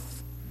mouth.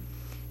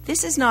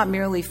 This is not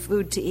merely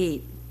food to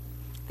eat.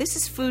 This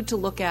is food to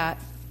look at,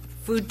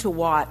 food to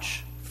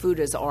watch, food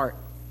as art.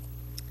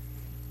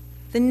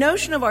 The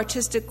notion of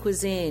artistic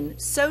cuisine,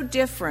 so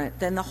different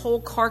than the whole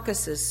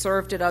carcasses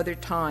served at other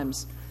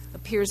times,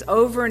 appears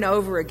over and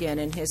over again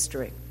in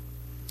history.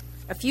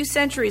 A few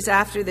centuries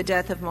after the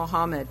death of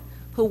Muhammad,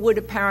 who would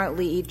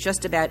apparently eat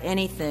just about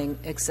anything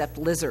except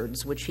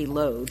lizards, which he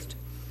loathed,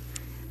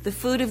 the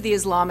food of the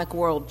Islamic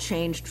world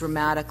changed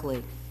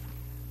dramatically.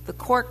 The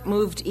court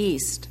moved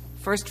east,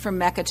 first from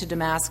Mecca to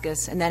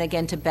Damascus and then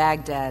again to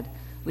Baghdad,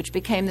 which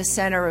became the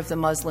center of the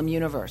Muslim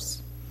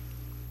universe.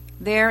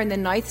 There, in the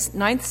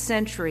 9th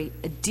century,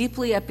 a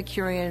deeply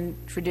Epicurean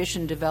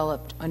tradition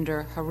developed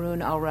under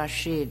Harun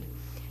al-Rashid,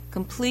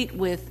 complete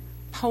with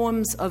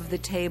poems of the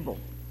table.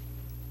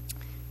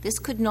 This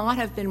could not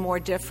have been more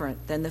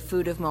different than the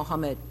food of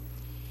Muhammad.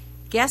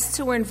 Guests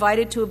who were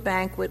invited to a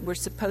banquet were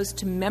supposed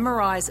to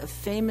memorize a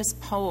famous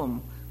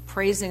poem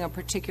praising a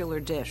particular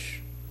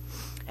dish.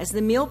 As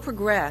the meal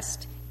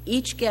progressed,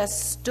 each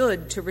guest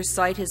stood to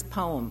recite his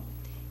poem,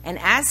 and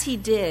as he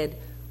did,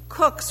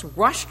 cooks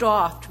rushed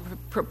off to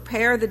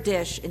prepare the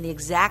dish in the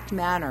exact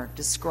manner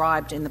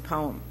described in the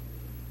poem.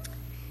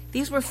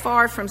 These were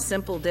far from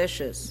simple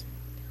dishes.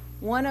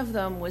 One of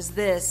them was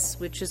this,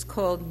 which is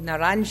called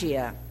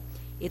naranjia.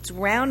 It's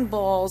round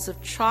balls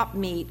of chopped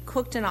meat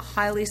cooked in a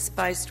highly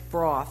spiced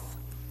broth,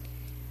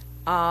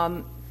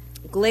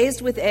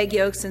 glazed with egg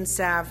yolks and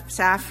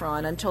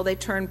saffron until they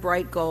turn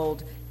bright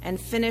gold,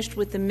 and finished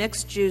with the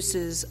mixed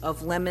juices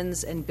of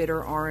lemons and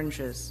bitter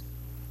oranges.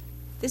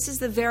 This is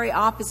the very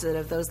opposite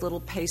of those little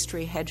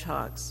pastry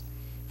hedgehogs.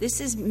 This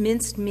is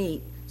minced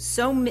meat.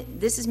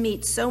 This is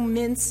meat so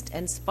minced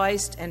and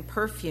spiced and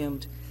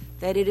perfumed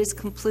that it is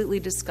completely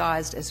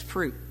disguised as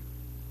fruit.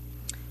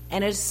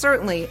 And it is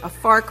certainly a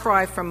far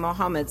cry from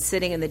Muhammad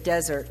sitting in the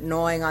desert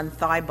gnawing on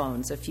thigh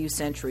bones a few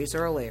centuries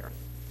earlier.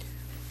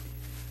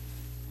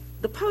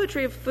 The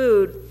poetry of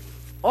food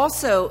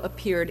also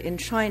appeared in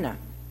China.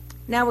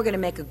 Now we're going to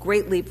make a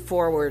great leap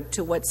forward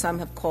to what some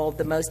have called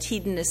the most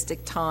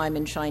hedonistic time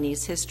in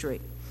Chinese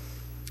history.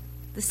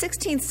 The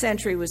 16th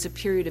century was a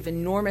period of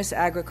enormous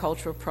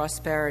agricultural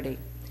prosperity,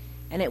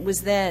 and it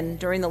was then,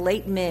 during the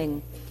late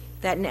Ming,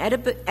 that an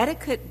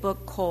etiquette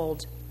book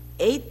called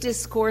 8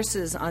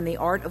 Discourses on the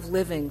Art of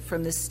Living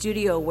from the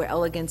Studio Where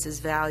Elegance is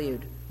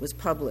Valued was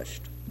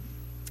published.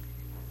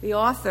 The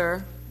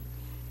author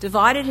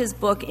divided his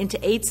book into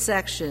 8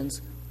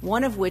 sections,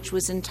 one of which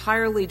was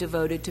entirely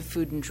devoted to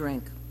food and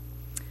drink.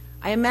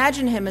 I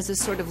imagine him as a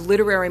sort of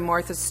literary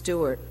Martha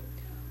Stewart.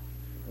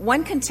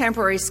 One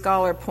contemporary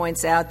scholar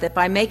points out that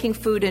by making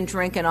food and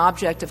drink an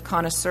object of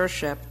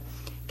connoisseurship,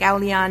 Gao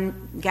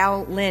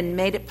Lin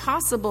made it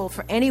possible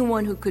for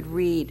anyone who could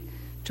read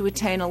to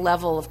attain a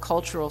level of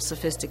cultural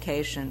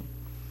sophistication.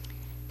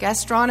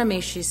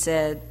 Gastronomy, she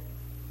said,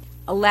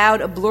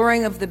 allowed a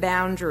blurring of the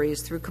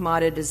boundaries through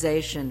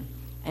commoditization,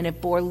 and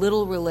it bore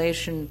little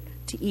relation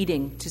to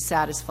eating to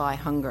satisfy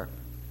hunger.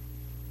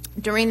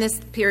 During this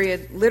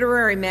period,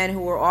 literary men who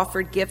were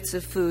offered gifts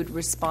of food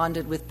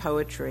responded with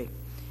poetry.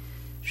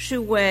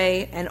 Xu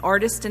Wei, an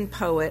artist and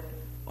poet,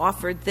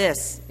 offered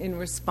this in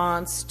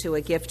response to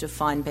a gift of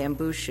fine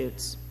bamboo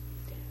shoots.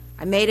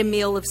 I made a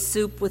meal of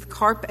soup with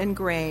carp and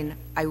grain.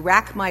 I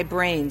rack my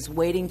brains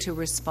waiting to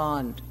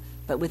respond,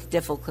 but with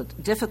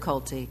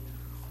difficulty.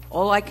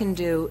 All I can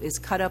do is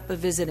cut up a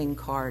visiting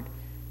card,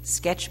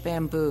 sketch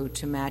bamboo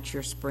to match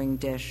your spring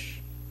dish.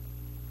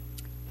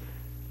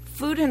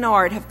 Food and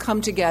art have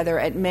come together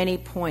at many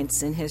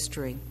points in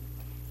history,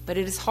 but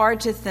it is hard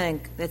to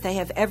think that they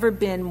have ever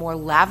been more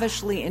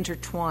lavishly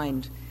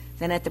intertwined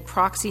than at the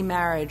proxy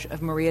marriage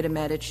of Maria de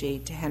Medici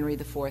to Henry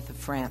IV of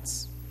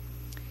France.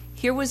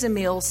 Here was a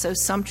meal so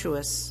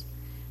sumptuous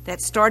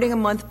that starting a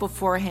month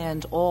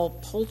beforehand, all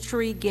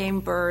poultry,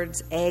 game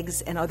birds,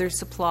 eggs, and other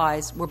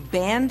supplies were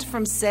banned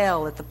from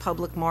sale at the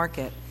public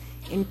market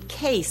in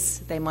case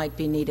they might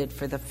be needed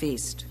for the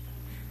feast.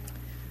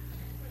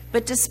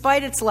 But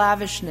despite its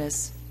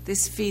lavishness,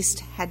 this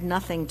feast had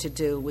nothing to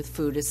do with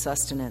food as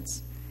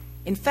sustenance.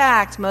 In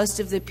fact, most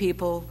of the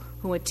people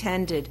who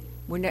attended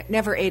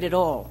never ate at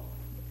all.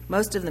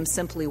 Most of them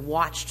simply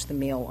watched the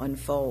meal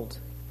unfold.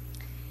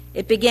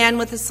 It began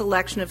with a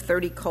selection of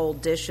 30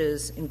 cold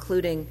dishes,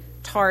 including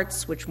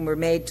tarts, which were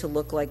made to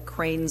look like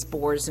cranes,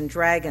 boars, and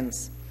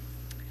dragons.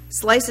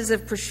 Slices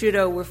of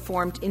prosciutto were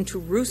formed into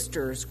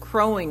roosters,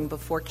 crowing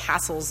before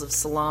castles of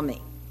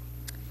salami.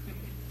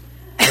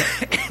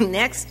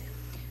 Next,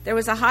 there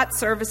was a hot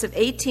service of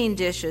 18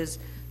 dishes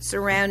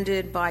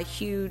surrounded by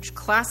huge,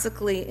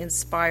 classically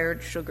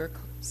inspired sugar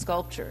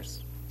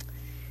sculptures.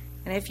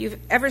 And if you've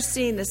ever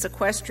seen this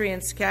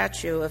equestrian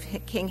statue of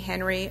King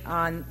Henry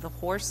on the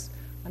horse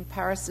on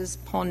Paris's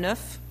Pont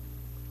Neuf,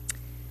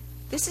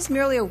 this is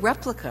merely a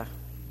replica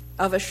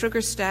of a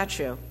sugar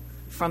statue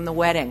from the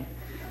wedding.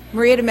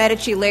 Maria de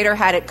Medici later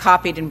had it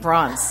copied in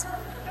bronze.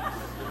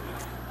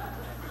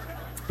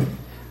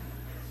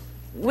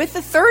 With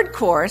the third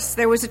course,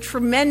 there was a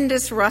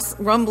tremendous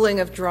rumbling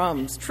of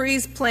drums.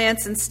 Trees,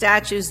 plants, and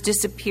statues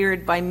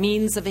disappeared by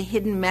means of a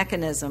hidden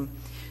mechanism,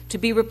 to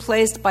be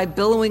replaced by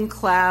billowing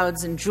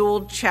clouds and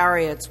jeweled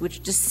chariots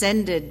which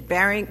descended,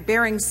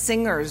 bearing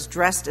singers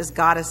dressed as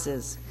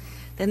goddesses.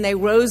 Then they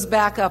rose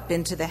back up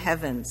into the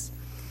heavens.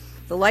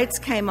 The lights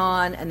came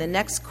on, and the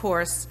next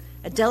course,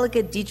 a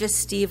delicate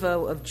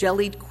digestivo of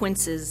jellied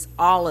quinces,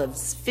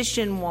 olives, fish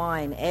and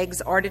wine,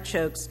 eggs,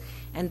 artichokes,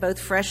 and both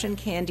fresh and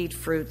candied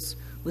fruits,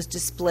 was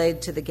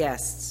displayed to the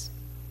guests.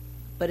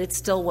 But it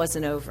still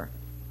wasn't over.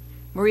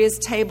 Maria's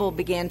table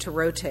began to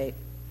rotate.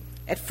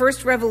 At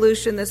first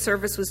revolution, the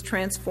service was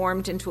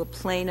transformed into a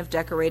plane of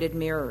decorated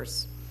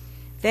mirrors.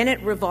 Then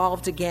it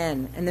revolved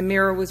again, and the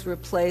mirror was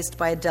replaced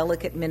by a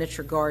delicate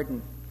miniature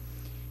garden.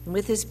 And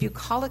with this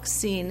bucolic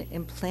scene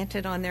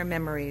implanted on their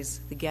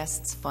memories, the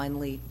guests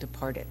finally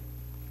departed.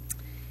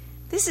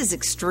 This is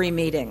extreme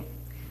eating,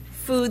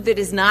 food that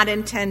is not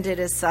intended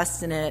as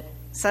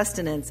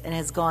sustenance and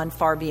has gone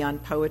far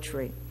beyond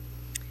poetry.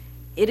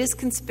 It is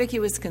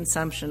conspicuous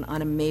consumption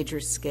on a major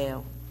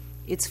scale.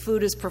 Its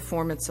food is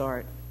performance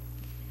art.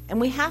 And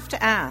we have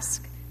to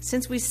ask,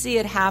 since we see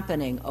it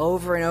happening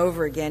over and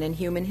over again in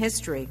human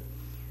history,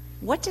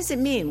 what does it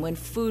mean when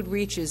food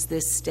reaches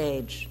this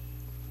stage?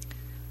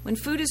 When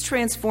food is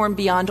transformed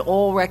beyond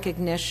all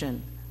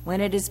recognition,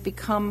 when it has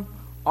become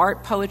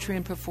art, poetry,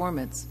 and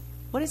performance,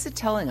 what is it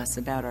telling us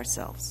about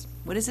ourselves?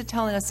 What is it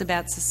telling us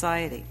about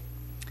society?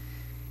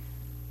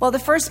 Well, the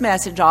first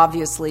message,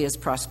 obviously, is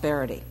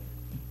prosperity.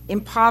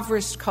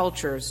 Impoverished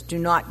cultures do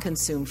not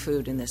consume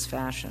food in this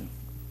fashion.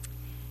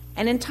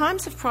 And in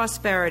times of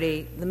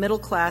prosperity, the middle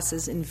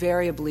classes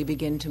invariably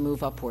begin to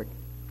move upward.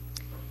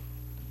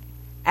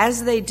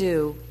 As they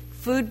do,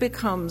 food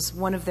becomes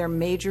one of their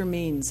major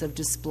means of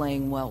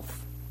displaying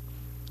wealth.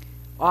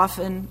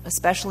 Often,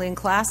 especially in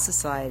class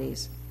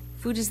societies,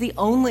 food is the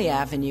only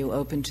avenue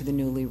open to the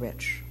newly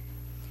rich.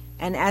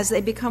 And as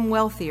they become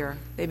wealthier,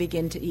 they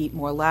begin to eat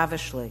more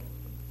lavishly.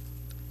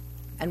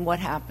 And what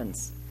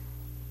happens?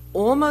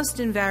 Almost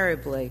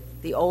invariably,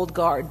 the old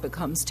guard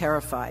becomes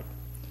terrified.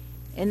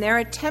 In their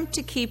attempt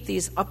to keep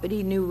these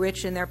uppity new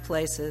rich in their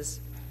places,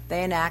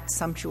 they enact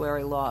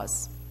sumptuary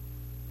laws.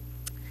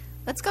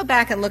 Let's go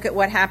back and look at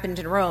what happened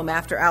in Rome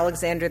after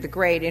Alexander the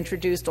Great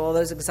introduced all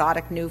those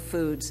exotic new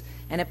foods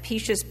and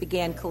Apicius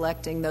began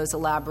collecting those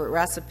elaborate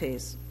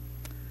recipes.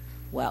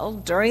 Well,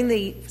 during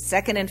the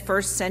 2nd and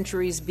 1st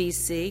centuries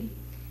BC,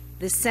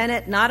 the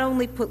Senate not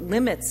only put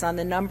limits on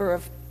the number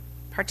of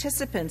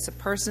participants a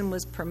person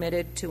was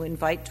permitted to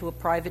invite to a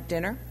private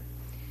dinner,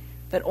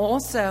 but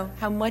also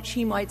how much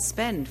he might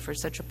spend for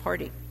such a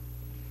party.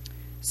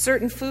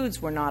 Certain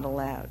foods were not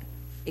allowed.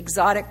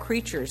 Exotic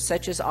creatures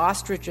such as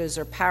ostriches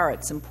or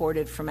parrots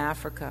imported from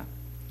Africa.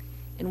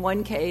 In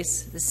one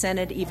case, the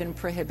Senate even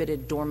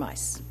prohibited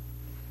dormice.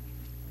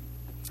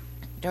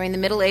 During the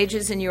Middle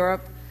Ages in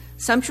Europe,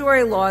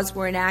 sumptuary laws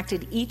were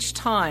enacted each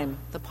time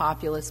the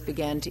populace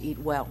began to eat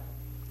well.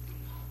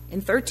 In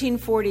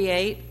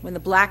 1348, when the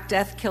Black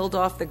Death killed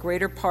off the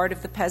greater part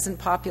of the peasant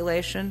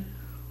population,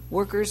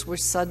 workers were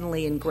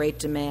suddenly in great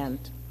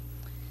demand.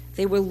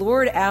 They were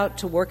lured out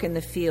to work in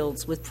the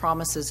fields with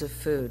promises of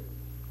food.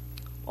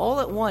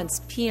 All at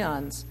once,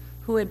 peons,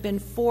 who had been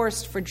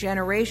forced for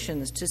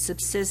generations to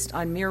subsist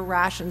on mere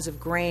rations of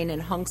grain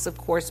and hunks of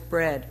coarse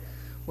bread,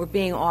 were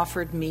being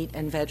offered meat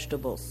and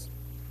vegetables.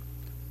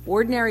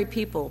 Ordinary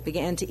people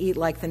began to eat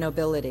like the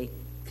nobility.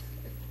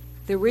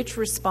 The rich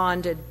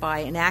responded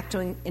by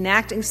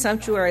enacting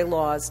sumptuary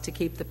laws to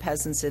keep the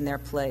peasants in their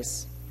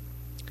place.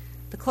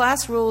 The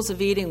class rules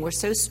of eating were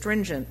so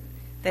stringent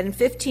that in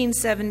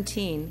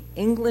 1517,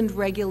 England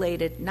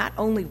regulated not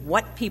only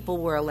what people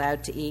were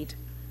allowed to eat,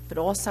 but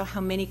also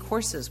how many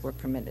courses were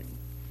permitted.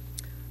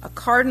 A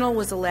cardinal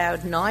was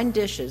allowed 9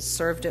 dishes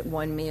served at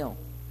one meal.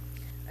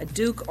 A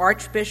duke,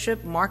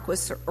 archbishop,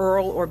 marquis,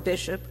 earl, or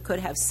bishop could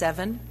have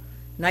 7,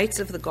 knights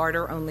of the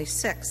garter only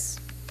 6.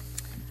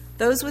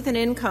 Those with an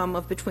income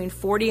of between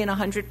 40 and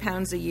 100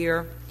 pounds a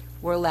year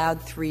were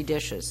allowed 3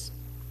 dishes.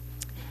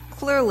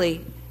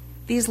 Clearly,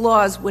 these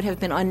laws would have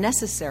been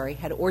unnecessary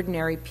had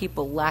ordinary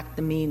people lacked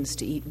the means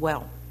to eat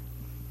well.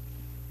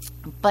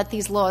 But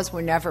these laws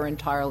were never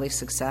entirely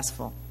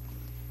successful.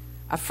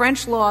 A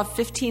French law of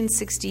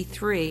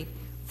 1563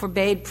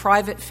 forbade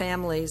private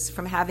families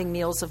from having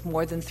meals of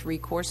more than 3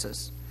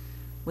 courses,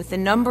 with the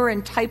number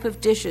and type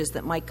of dishes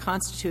that might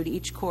constitute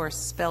each course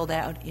spelled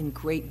out in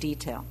great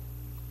detail.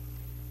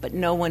 But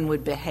no one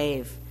would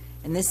behave,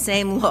 and this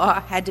same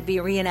law had to be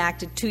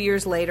reenacted 2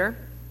 years later,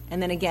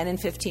 and then again in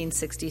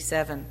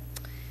 1567.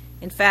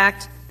 In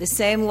fact, the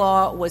same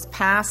law was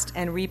passed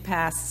and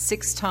repassed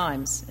 6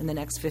 times in the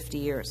next 50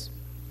 years.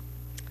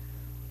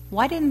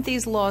 Why didn't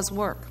these laws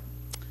work?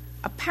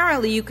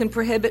 Apparently, you can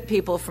prohibit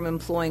people from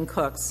employing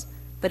cooks,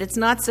 but it's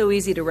not so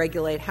easy to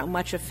regulate how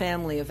much a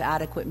family of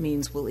adequate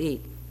means will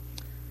eat.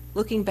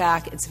 Looking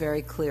back, it's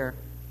very clear.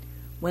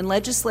 When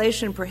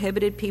legislation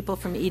prohibited people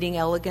from eating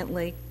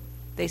elegantly,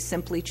 they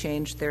simply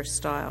changed their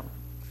style.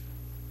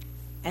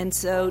 And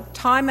so,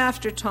 time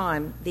after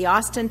time, the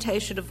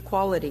ostentation of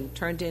quality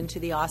turned into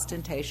the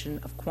ostentation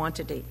of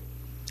quantity.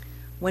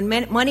 When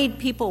moneyed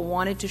people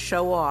wanted to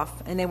show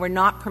off, and they were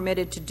not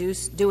permitted to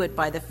do it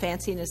by the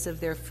fanciness of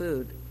their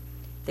food,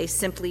 they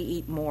simply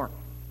eat more.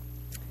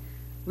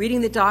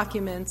 Reading the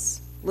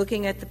documents,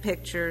 looking at the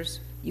pictures,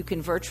 you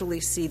can virtually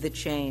see the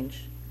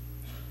change.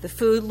 The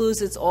food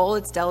loses all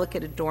its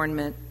delicate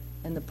adornment,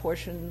 and the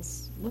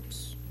portions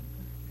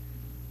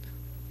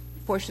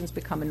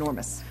become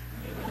enormous.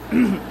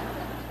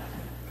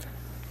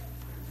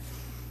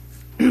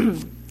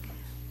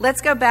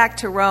 Let's go back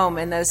to Rome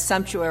and those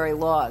sumptuary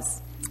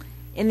laws.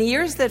 In the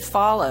years that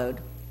followed,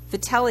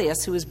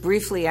 Vitellius, who was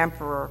briefly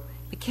emperor,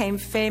 became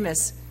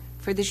famous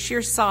for the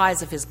sheer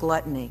size of his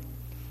gluttony.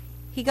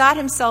 He got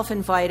himself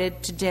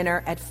invited to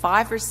dinner at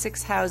 5 or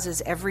 6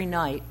 houses every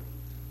night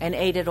and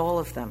ate at all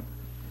of them.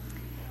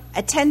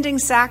 Attending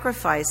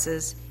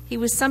sacrifices, he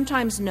was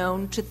sometimes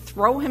known to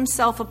throw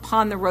himself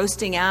upon the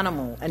roasting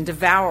animal and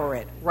devour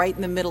it right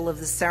in the middle of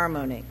the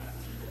ceremony.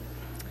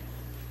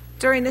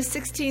 During the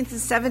 16th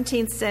and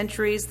 17th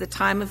centuries, the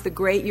time of the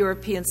great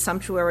European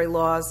sumptuary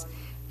laws,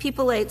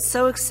 people ate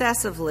so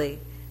excessively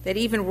that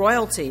even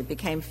royalty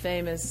became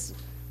famous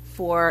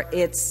for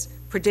its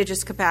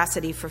prodigious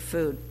capacity for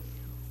food.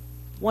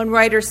 One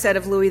writer said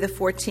of Louis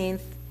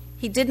XIV,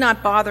 he did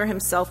not bother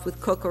himself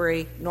with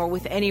cookery nor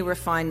with any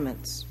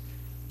refinements.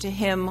 To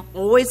him,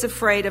 always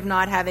afraid of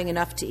not having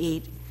enough to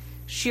eat,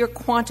 sheer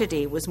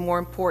quantity was more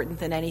important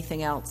than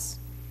anything else.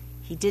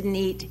 He didn't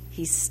eat,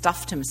 he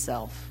stuffed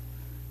himself.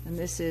 And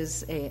this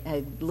is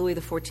a Louis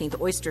XIV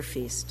oyster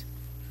feast.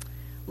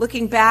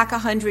 Looking back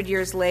 100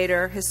 years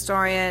later,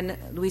 historian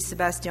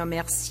Louis-Sébastien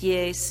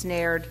Mercier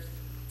sneered,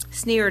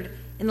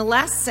 in the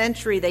last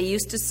century they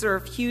used to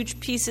serve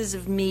huge pieces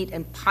of meat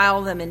and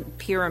pile them in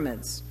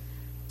pyramids.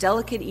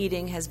 Delicate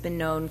eating has been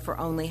known for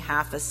only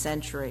half a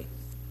century.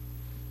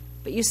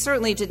 But you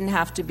certainly didn't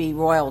have to be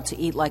royal to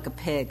eat like a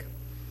pig.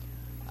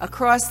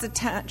 Across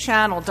the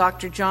channel,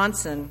 Dr.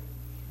 Johnson,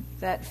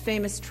 that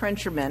famous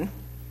trencherman,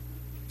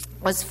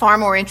 was far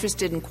more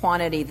interested in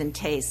quantity than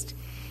taste.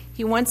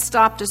 He once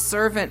stopped a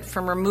servant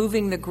from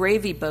removing the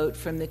gravy boat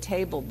from the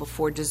table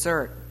before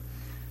dessert.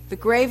 The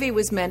gravy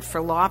was meant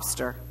for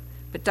lobster,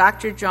 but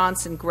Dr.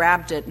 Johnson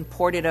grabbed it and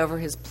poured it over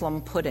his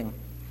plum pudding.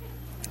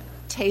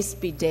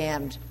 Taste be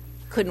damned.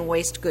 Couldn't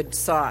waste good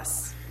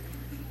sauce.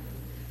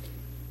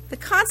 The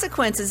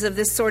consequences of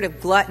this sort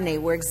of gluttony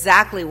were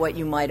exactly what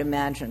you might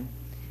imagine.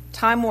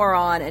 Time wore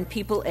on, and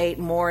people ate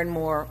more and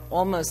more,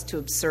 almost to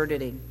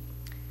absurdity.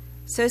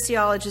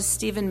 Sociologist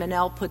Stephen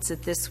Manell puts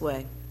it this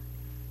way.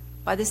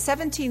 By the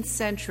 17th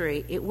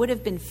century, it would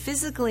have been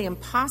physically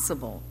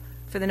impossible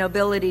for the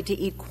nobility to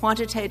eat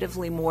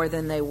quantitatively more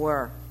than they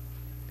were.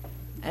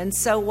 And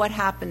so what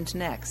happened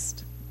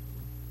next?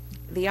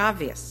 The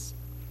obvious.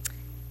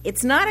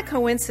 It's not a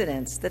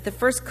coincidence that the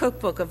first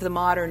cookbook of the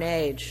modern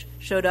age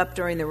showed up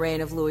during the reign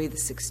of Louis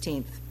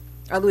XIV.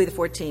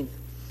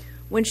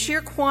 When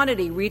sheer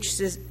quantity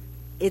reached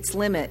its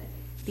limit,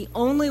 the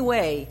only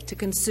way to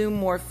consume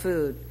more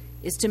food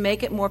is to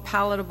make it more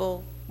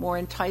palatable, more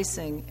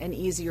enticing, and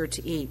easier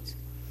to eat.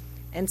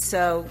 And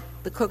so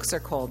the cooks are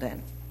called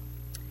in.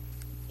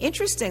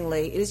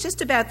 Interestingly, it is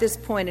just about this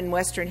point in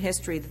Western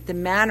history that the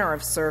manner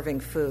of serving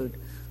food,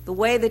 the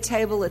way the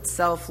table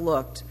itself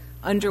looked,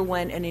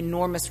 underwent an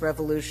enormous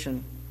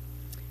revolution.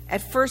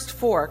 At first,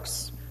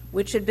 forks,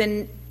 which had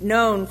been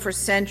known for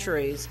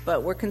centuries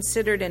but were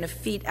considered an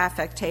effete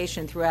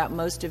affectation throughout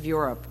most of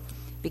Europe,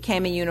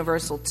 became a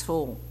universal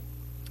tool.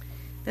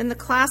 Then the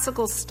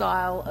classical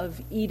style of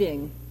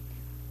eating,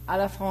 à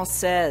la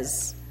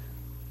française,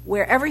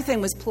 where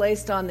everything was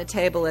placed on the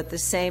table at the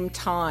same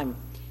time.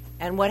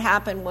 And what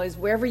happened was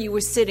wherever you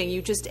were sitting,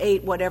 you just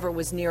ate whatever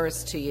was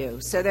nearest to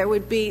you. So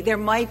there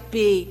might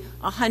be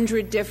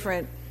 100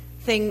 different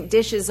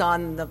dishes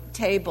on the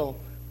table,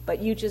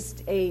 but you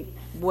just ate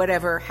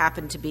whatever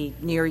happened to be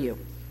near you.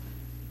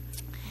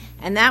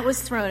 And that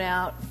was thrown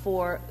out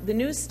for the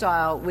new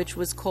style, which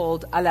was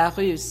called à la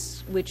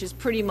Russe, which is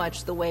pretty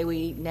much the way we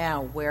eat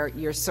now, where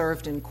you're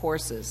served in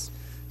courses,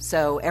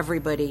 so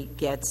everybody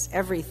gets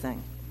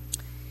everything.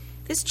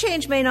 This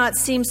change may not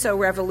seem so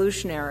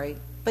revolutionary,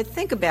 but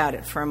think about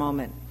it for a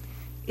moment.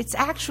 It's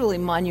actually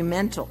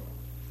monumental.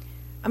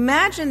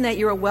 Imagine that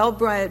you're a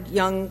well-bred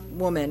young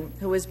woman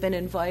who has been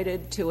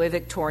invited to a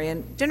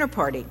Victorian dinner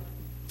party.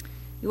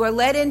 You are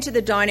led into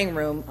the dining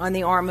room on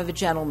the arm of a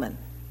gentleman.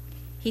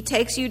 He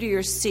takes you to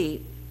your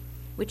seat,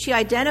 which he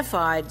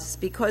identifies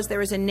because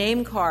there is a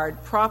name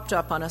card propped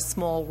up on a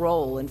small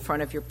roll in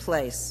front of your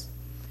place.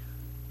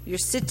 You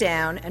sit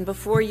down, and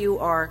before you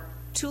are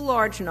 2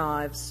 large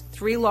knives,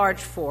 3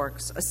 large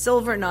forks, a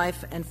silver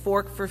knife and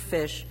fork for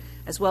fish,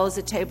 as well as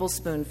a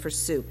tablespoon for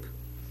soup.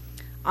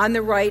 On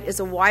the right is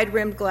a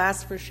wide-rimmed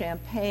glass for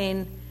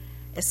champagne,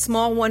 a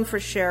small one for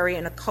sherry,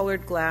 and a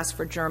colored glass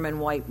for German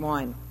white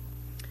wine.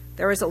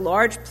 There is a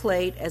large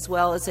plate as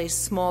well as a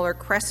smaller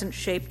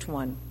crescent-shaped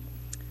one.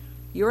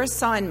 Your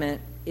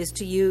assignment is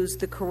to use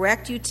the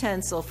correct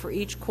utensil for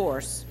each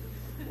course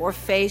or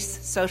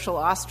face social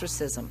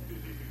ostracism.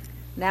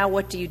 Now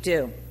what do you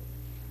do?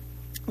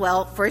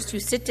 Well, first you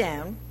sit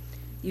down,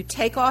 you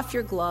take off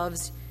your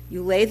gloves,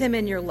 you lay them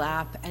in your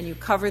lap, and you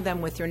cover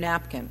them with your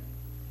napkin.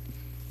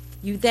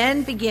 You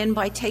then begin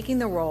by taking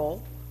the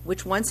roll,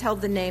 which once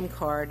held the name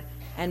card,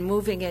 and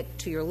moving it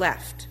to your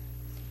left.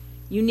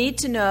 You need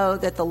to know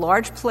that the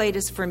large plate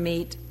is for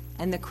meat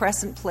and the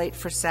crescent plate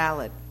for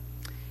salad,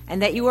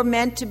 and that you are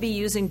meant to be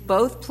using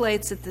both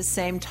plates at the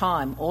same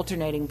time,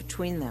 alternating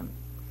between them.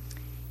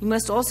 You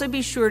must also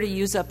be sure to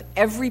use up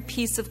every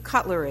piece of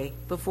cutlery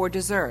before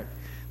dessert,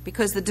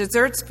 because the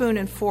dessert spoon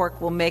and fork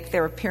will make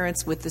their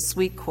appearance with the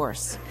sweet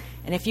course,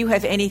 and if you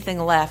have anything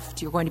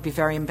left, you're going to be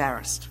very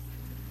embarrassed.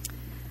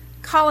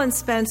 Colin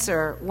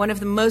Spencer, one of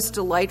the most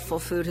delightful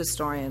food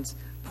historians,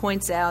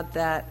 points out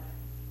that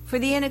for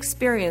the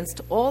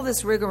inexperienced, all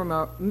this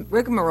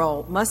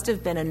rigmarole must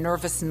have been a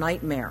nervous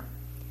nightmare,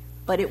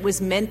 but it was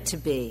meant to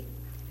be.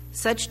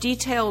 Such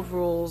detailed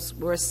rules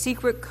were a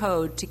secret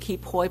code to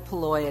keep hoi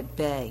polloi at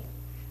bay,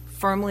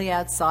 firmly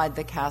outside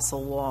the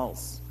castle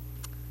walls.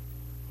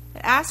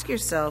 But ask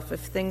yourself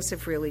if things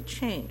have really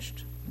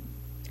changed.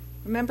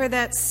 Remember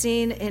that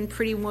scene in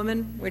Pretty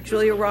Woman where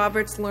Julia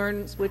Roberts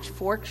learns which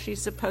fork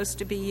she's supposed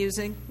to be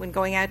using when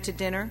going out to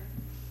dinner?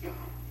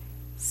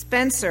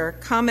 Spencer,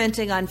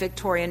 commenting on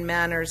Victorian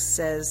manners,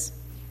 says,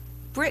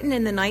 Britain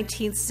in the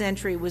 19th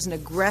century was an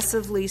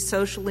aggressively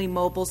socially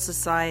mobile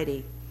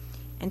society,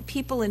 and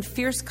people in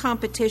fierce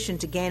competition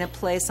to gain a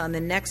place on the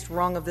next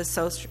rung of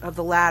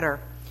the ladder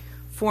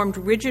formed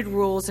rigid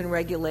rules and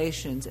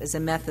regulations as a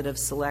method of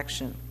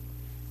selection.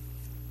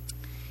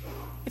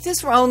 If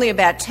this were only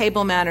about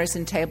table manners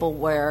and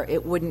tableware,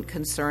 it wouldn't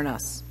concern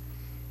us.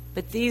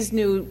 But these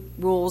new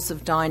rules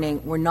of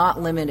dining were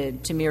not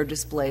limited to mere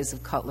displays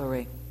of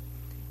cutlery.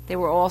 They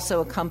were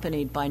also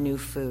accompanied by new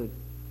food.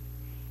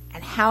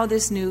 And how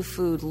this new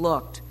food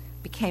looked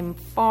became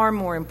far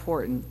more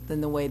important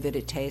than the way that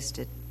it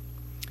tasted.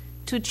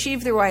 To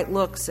achieve the right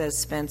look, says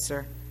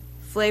Spencer,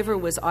 flavor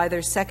was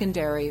either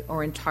secondary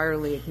or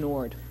entirely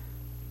ignored.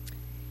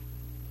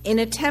 In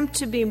an attempt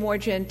to be more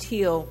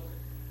genteel,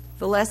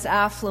 the less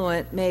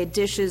affluent made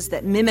dishes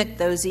that mimicked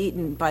those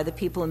eaten by the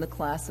people in the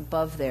class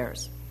above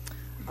theirs.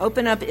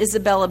 Open up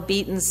Isabella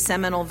Beeton's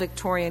seminal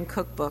Victorian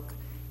cookbook,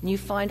 and you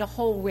find a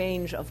whole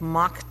range of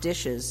mock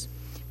dishes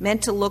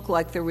meant to look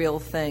like the real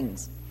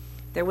things.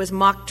 There was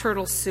mock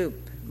turtle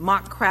soup,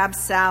 mock crab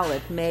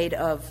salad made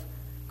of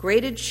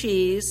grated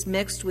cheese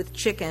mixed with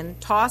chicken,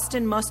 tossed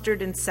in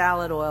mustard and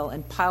salad oil,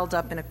 and piled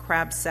up in a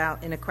crab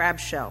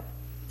shell.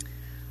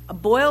 A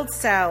boiled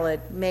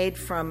salad made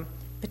from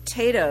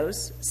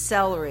potatoes,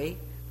 celery,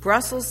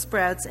 Brussels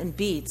sprouts, and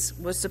beets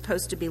was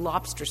supposed to be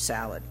lobster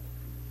salad.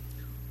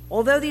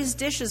 Although these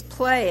dishes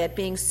play at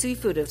being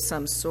seafood of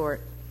some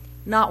sort,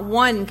 not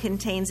one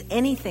contains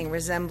anything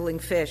resembling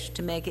fish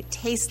to make it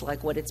taste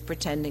like what it's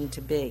pretending to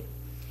be.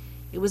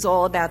 It was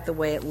all about the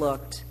way it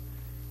looked.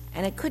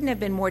 And it couldn't have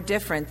been more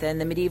different than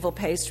the medieval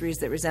pastries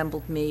that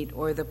resembled meat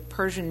or the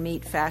Persian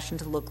meat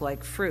fashioned to look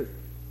like fruit.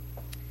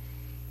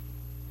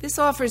 This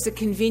offers a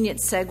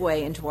convenient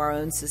segue into our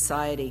own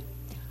society.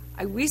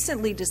 I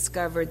recently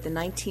discovered the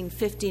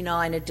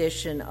 1959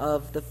 edition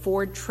of the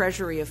Ford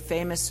Treasury of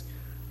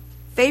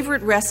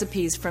favorite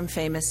recipes from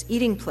famous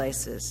eating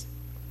places.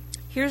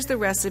 Here's the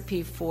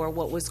recipe for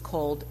what was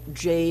called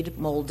jade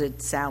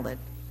molded salad.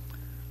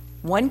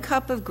 1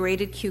 cup of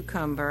grated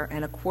cucumber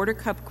and a 1/4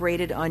 cup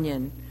grated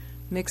onion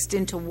mixed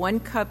into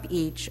 1 cup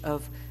each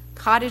of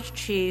cottage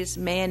cheese,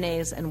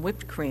 mayonnaise, and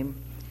whipped cream,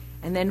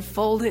 and then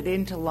folded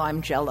into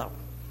lime jello.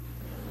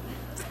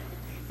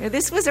 Now,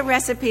 this was a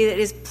recipe that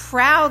is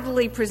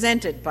proudly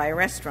presented by a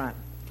restaurant.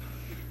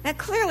 Now,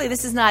 clearly,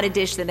 this is not a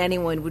dish that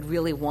anyone would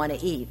really want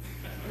to eat.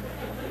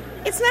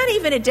 It's not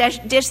even a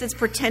dish that's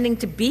pretending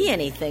to be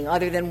anything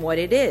other than what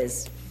it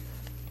is.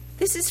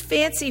 This is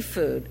fancy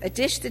food, a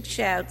dish that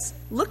shouts,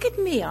 "Look at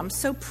me, I'm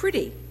so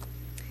pretty."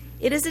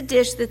 It is a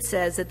dish that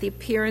says that the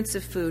appearance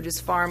of food is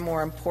far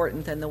more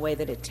important than the way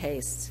that it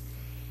tastes.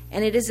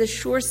 And it is a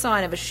sure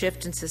sign of a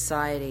shift in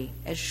society,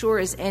 as sure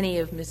as any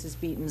of Mrs.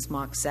 Beeton's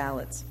mock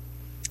salads.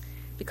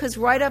 Because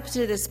right up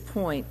to this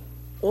point,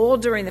 all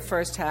during the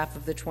first half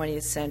of the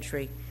 20th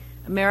century,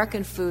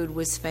 American food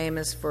was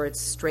famous for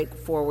its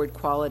straightforward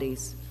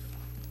qualities.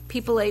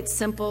 People ate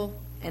simple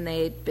and they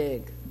ate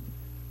big.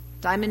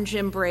 Diamond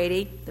Jim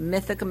Brady, the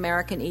mythic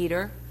American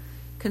eater,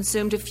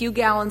 consumed a few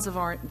gallons of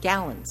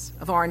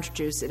orange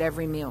juice at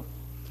every meal.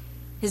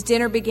 His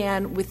dinner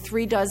began with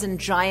 3 dozen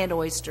giant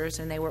oysters,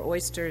 and they were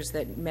oysters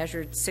that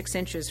measured 6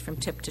 inches from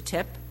tip to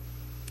tip,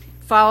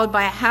 followed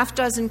by a half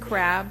dozen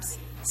crabs,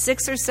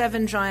 6 or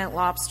 7 giant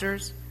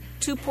lobsters,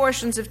 2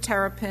 portions of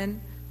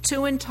terrapin,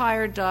 2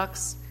 entire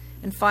ducks,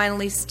 and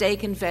finally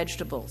steak and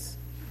vegetables.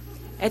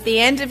 At the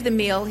end of the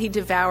meal, he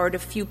devoured a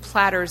few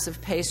platters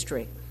of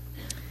pastry.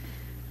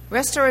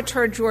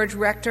 Restaurateur George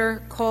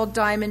Rector called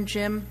Diamond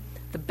Jim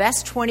the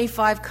best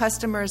 25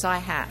 customers I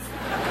have.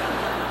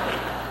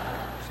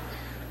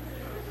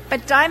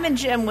 But Diamond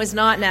Jim was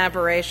not an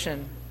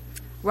aberration.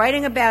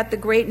 Writing about the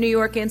great New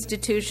York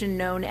institution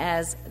known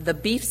as the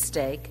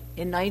beefsteak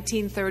in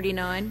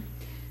 1939,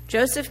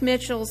 Joseph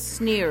Mitchell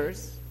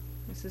sneers,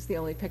 this is the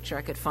only picture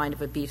I could find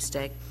of a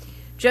beefsteak,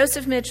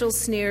 Joseph Mitchell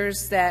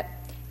sneers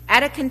that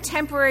at a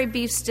contemporary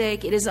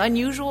beefsteak, it is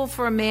unusual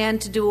for a man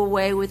to do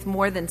away with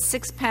more than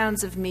 6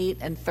 pounds of meat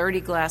and 30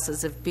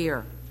 glasses of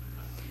beer.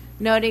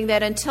 noting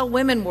that until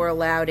women were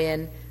allowed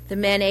in, the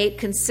men ate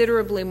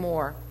considerably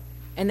more,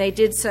 and they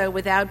did so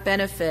without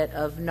benefit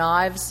of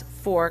knives,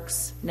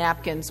 forks,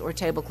 napkins, or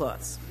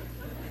tablecloths.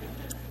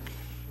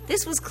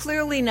 This was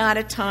clearly not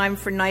a time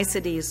for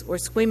niceties or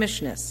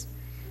squeamishness.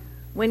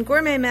 When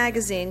Gourmet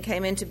magazine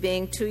came into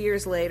being 2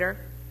 years later,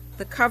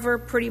 the cover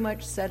pretty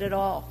much said it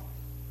all.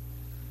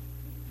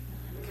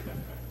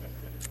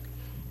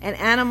 And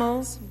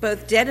animals,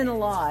 both dead and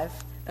alive,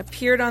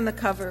 appeared on the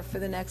cover for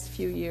the next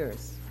few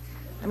years.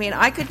 I mean,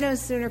 I could no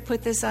sooner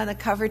put this on the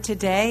cover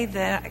today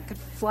than I could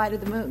fly to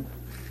the moon.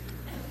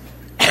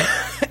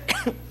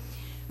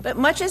 But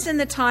much as in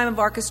the time of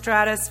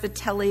Archestratus,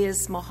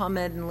 Vitellius,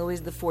 Muhammad, and Louis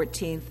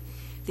XIV,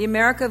 the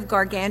America of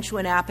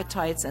gargantuan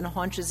appetites and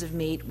haunches of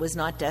meat was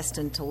not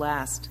destined to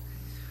last.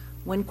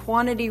 When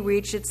quantity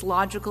reached its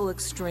logical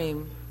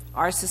extreme,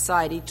 our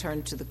society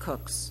turned to the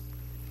cooks.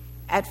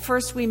 At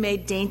first, we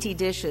made dainty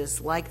dishes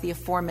like the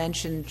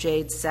aforementioned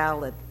jade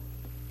salad.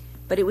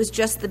 But it was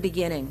just the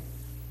beginning,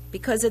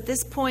 because at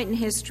this point in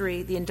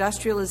history, the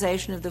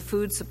industrialization of the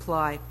food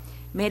supply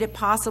made it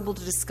possible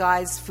to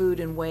disguise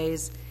food in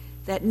ways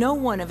that no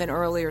one of an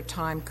earlier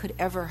time could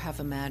ever have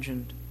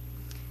imagined.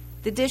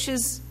 The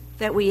dishes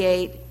that we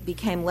ate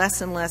became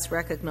less and less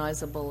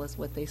recognizable as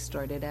what they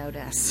started out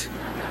as.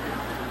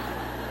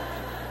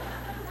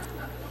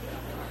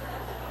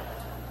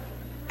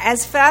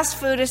 As fast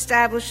food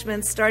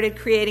establishments started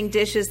creating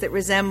dishes that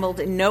resembled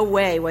in no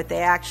way what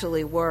they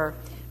actually were,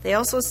 they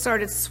also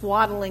started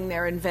swaddling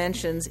their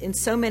inventions in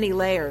so many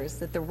layers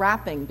that the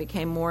wrapping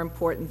became more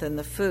important than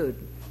the food.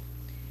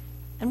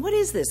 And what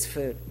is this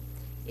food?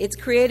 It's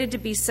created to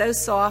be so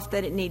soft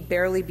that it need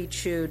barely be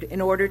chewed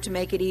in order to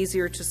make it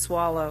easier to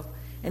swallow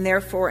and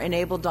therefore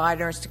enable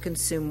diners to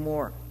consume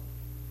more.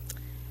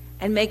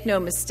 And make no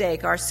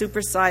mistake, our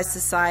supersized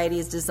society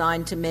is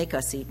designed to make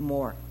us eat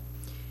more.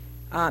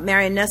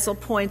 Marion Nessel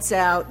points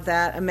out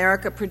that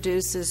America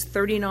produces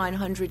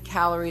 3,900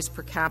 calories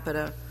per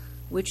capita,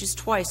 which is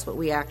twice what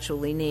we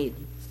actually need.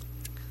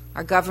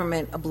 Our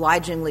government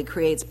obligingly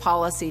creates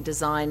policy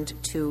designed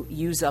to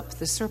use up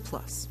the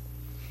surplus.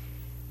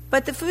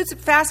 But the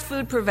fast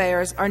food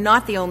purveyors are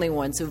not the only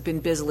ones who've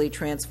been busily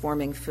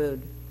transforming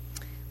food.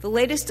 The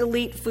latest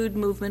elite food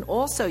movement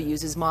also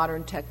uses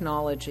modern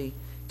technology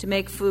to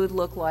make food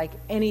look like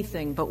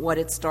anything but what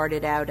it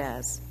started out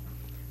as.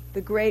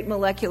 The great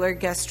molecular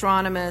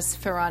gastronomist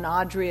Ferran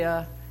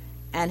Adria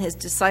and his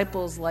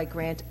disciples like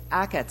Grant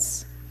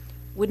Achatz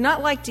would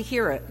not like to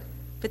hear it,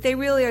 but they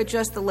really are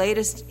just the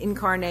latest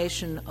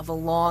incarnation of a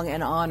long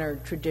and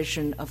honored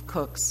tradition of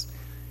cooks.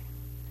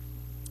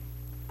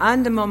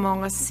 Anne de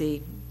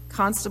Montmorency,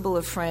 Constable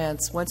of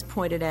France, once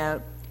pointed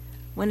out,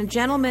 when a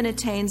gentleman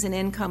attains an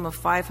income of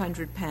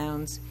 500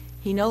 pounds,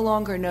 he no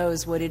longer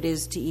knows what it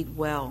is to eat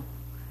well,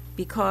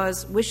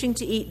 because, wishing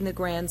to eat in the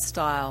grand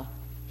style,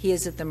 he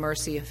is at the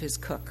mercy of his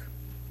cook.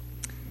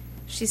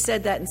 She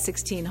said that in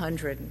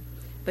 1600,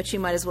 but she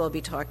might as well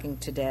be talking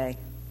today.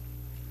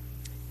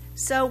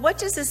 So what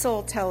does this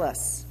all tell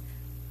us?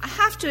 I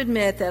have to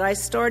admit that I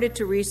started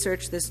to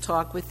research this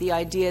talk with the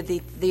idea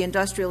that the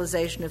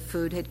industrialization of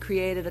food had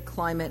created a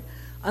climate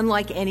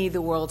unlike any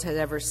the world had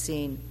ever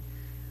seen.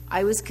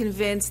 I was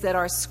convinced that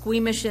our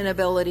squeamish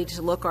inability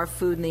to look our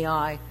food in the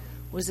eye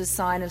was a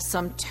sign of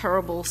some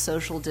terrible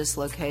social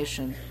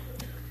dislocation.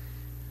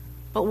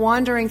 But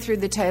wandering through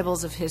the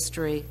tables of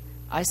history,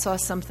 I saw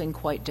something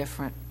quite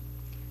different.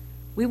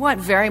 We want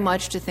very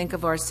much to think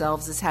of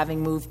ourselves as having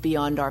moved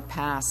beyond our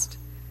past.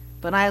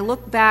 But when I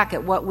look back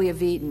at what we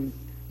have eaten,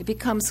 it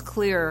becomes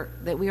clear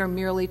that we are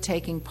merely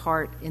taking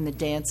part in the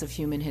dance of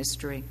human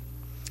history.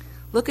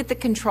 Look at the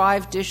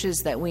contrived dishes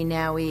that we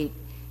now eat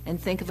and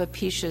think of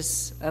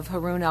Apicius, of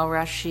Harun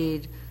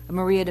al-Rashid, of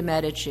Maria de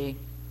Medici,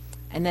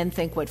 and then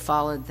think what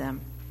followed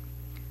them.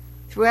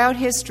 Throughout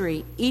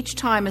history, each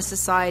time a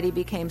society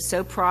became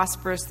so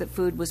prosperous that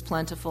food was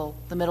plentiful,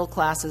 the middle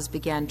classes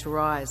began to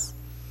rise.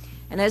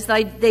 And as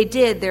they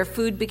did, their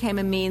food became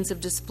a means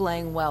of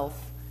displaying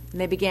wealth,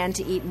 and they began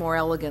to eat more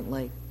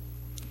elegantly.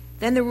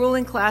 Then the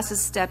ruling classes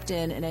stepped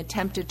in and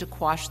attempted to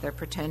quash their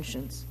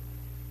pretensions.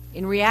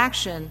 In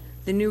reaction,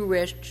 the new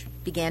rich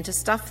began to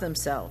stuff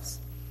themselves,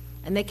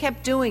 and they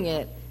kept doing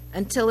it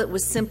until it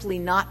was simply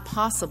not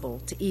possible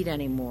to eat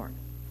anymore.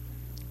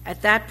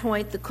 At that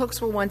point, the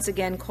cooks were once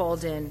again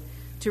called in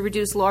to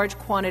reduce large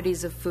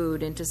quantities of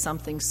food into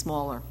something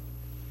smaller.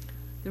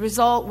 The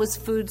result was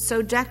food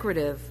so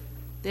decorative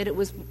that it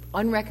was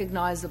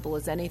unrecognizable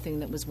as anything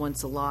that was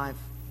once alive.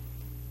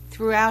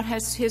 Throughout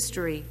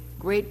history,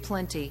 great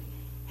plenty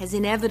has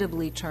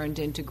inevitably turned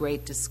into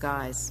great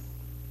disguise.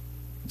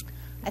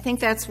 I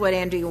think that's what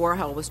Andy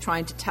Warhol was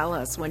trying to tell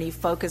us when he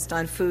focused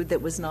on food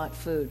that was not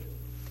food.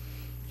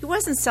 He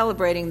wasn't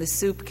celebrating the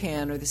soup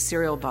can or the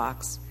cereal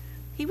box.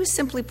 He was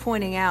simply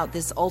pointing out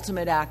this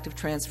ultimate act of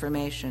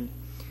transformation,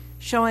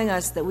 showing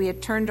us that we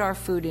had turned our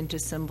food into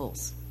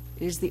symbols.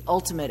 It is the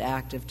ultimate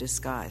act of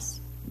disguise.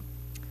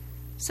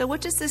 So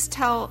what does this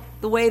tell,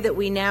 the way that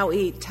we now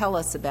eat, tell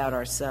us about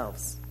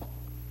ourselves?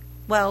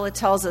 Well, it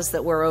tells us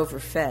that we're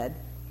overfed.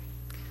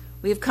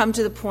 We have come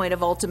to the point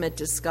of ultimate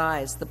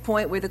disguise, the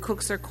point where the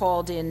cooks are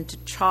called in to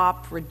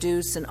chop,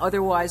 reduce, and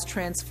otherwise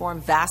transform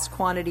vast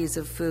quantities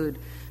of food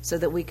so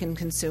that we can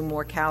consume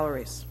more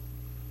calories.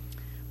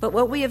 But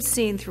what we have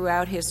seen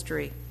throughout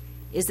history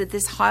is that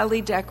this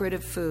highly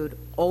decorative food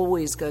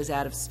always goes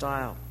out of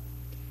style.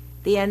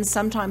 The end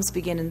sometimes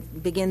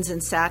begins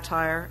in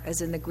satire,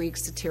 as in the Greek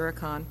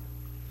Satyricon,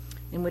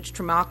 in which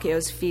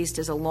Trimalchio's feast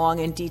is a long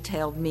and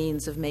detailed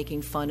means of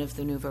making fun of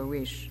the nouveau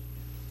riche.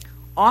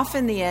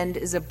 Often the end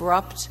is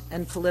abrupt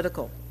and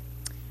political.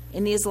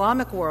 In the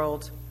Islamic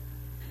world,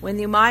 when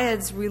the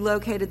Umayyads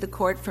relocated the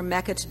court from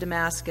Mecca to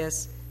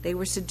Damascus, they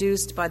were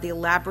seduced by the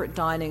elaborate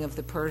dining of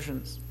the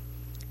Persians.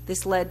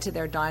 This led to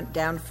their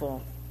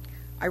downfall.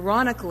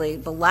 Ironically,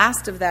 the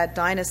last of that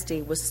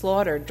dynasty was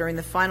slaughtered during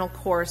the final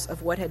course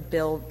of what had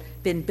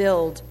been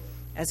billed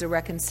as a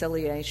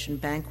reconciliation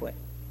banquet.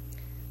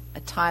 A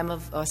time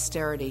of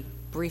austerity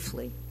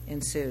briefly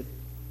ensued.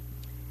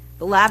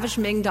 The lavish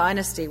Ming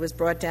dynasty was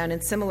brought down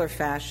in similar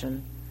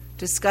fashion.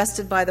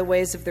 Disgusted by the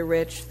ways of the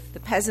rich, the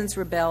peasants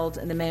rebelled,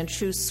 and the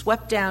Manchus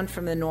swept down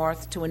from the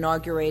north to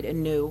inaugurate a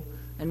new,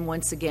 and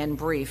once again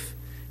brief,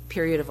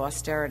 period of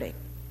austerity.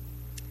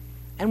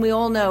 And we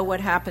all know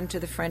what happened to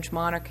the French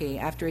monarchy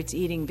after its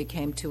eating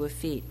became too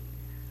effete.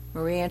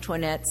 Marie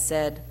Antoinette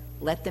said,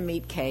 "Let them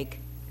eat cake,"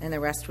 and the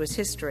rest was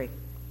history.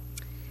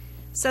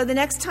 So the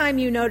next time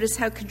you notice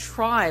how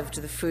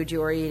contrived the food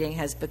you are eating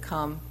has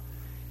become,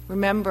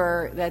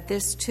 remember that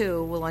this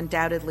too will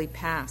undoubtedly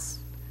pass.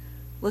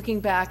 Looking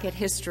back at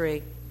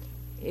history,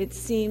 it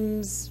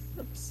seems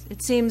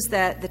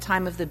that the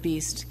time of the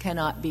beast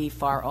cannot be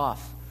far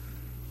off.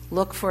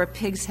 Look for a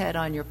pig's head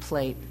on your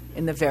plate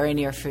in the very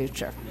near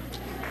future.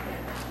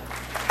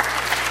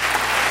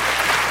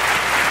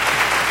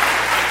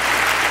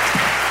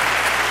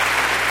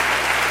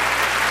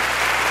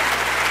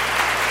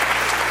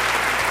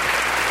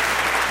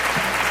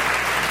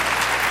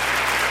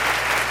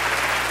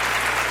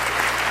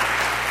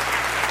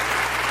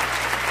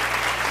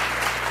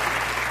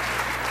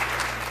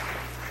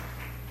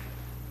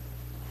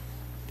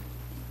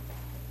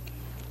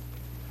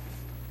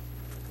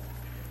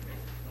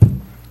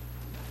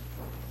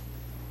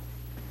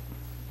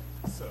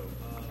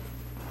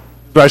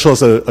 Reichl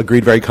has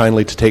agreed very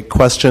kindly to take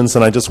questions,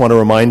 and I just want to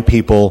remind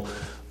people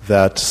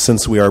that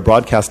since we are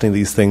broadcasting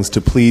these things,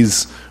 to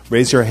please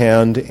raise your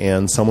hand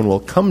and someone will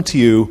come to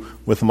you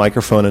with a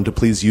microphone, and to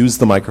please use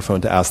the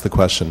microphone to ask the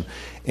question.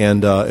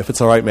 And if it's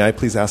all right, may I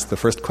please ask the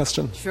first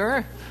question?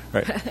 Sure.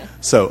 Right.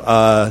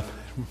 So,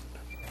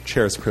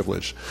 chair's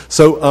privilege.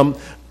 So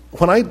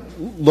when I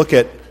look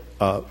at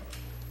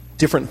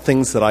different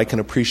things that I can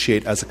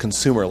appreciate as a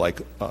consumer,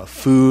 like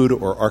food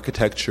or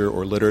architecture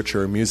or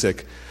literature or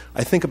music,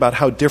 I think about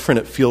how different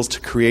it feels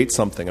to create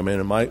something. I mean,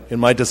 in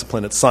my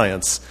discipline, it's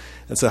science,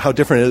 and so how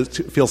different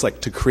it feels like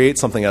to create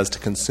something as to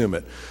consume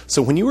it.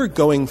 So when you were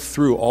going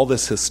through all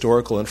this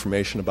historical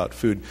information about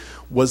food,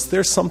 was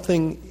there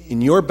something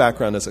in your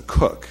background as a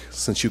cook,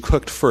 since you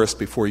cooked first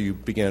before you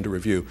began to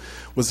review,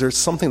 was there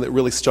something that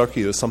really struck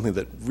you as something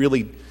that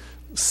really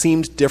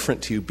seemed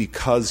different to you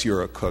because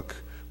you're a cook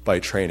by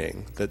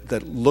training,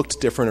 that looked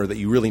different or that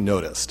you really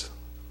noticed?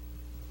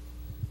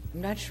 I'm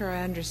not sure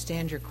I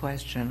understand your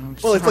question.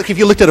 Well, it's like if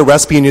you looked at a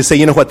recipe and you say,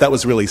 you know what, that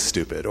was really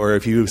stupid. Or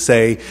if you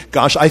say,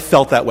 gosh, I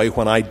felt that way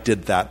when I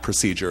did that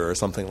procedure or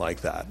something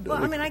like that.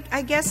 Well, I mean,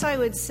 I guess I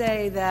would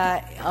say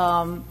that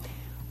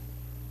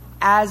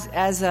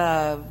as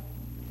a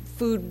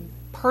food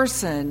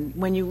person,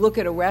 when you look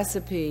at a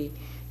recipe,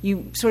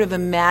 you sort of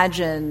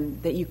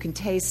imagine that you can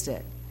taste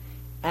it.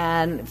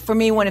 And for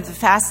me, one of the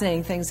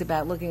fascinating things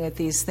about looking at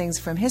these things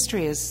from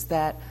history is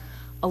that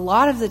a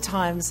lot of the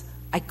times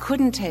I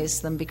couldn't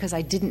taste them because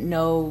I didn't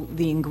know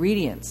the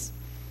ingredients.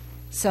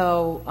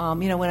 So,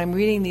 when I'm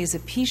reading these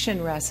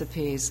Apician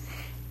recipes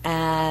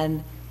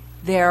and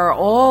there are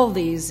all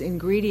these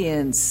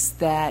ingredients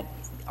that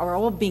are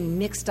all being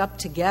mixed up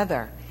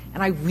together,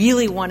 and I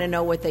really want to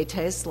know what they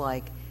taste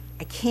like,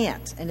 I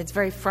can't, and it's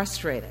very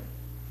frustrating.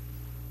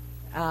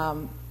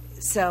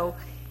 So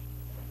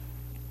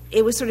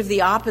it was sort of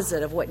the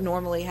opposite of what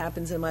normally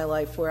happens in my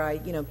life, where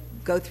I,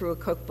 go through a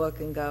cookbook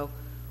and go,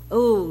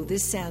 oh,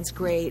 this sounds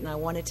great, and I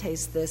want to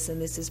taste this, and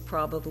this is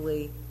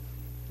probably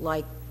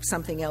like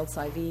something else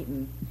I've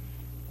eaten.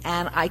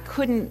 And I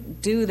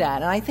couldn't do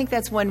that. And I think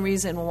that's one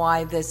reason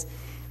why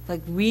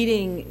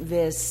reading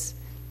this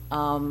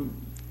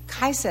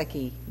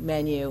kaiseki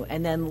menu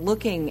and then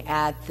looking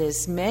at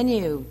this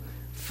menu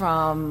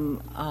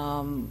from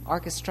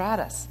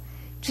Archestratus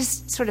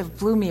just sort of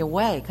blew me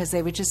away, because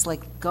they were just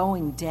like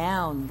going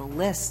down the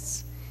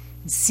lists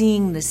and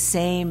seeing the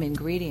same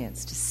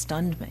ingredients just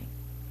stunned me.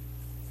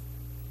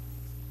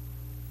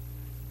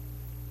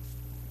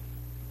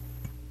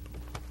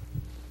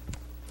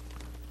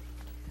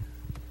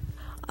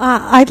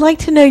 I'd like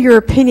to know your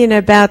opinion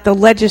about the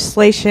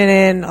legislation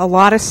in a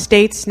lot of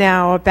states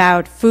now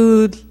about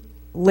food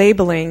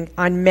labeling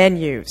on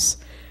menus.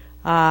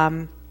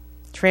 Trans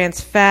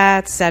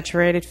fats,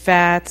 saturated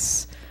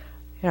fats,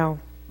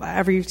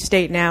 every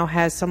state now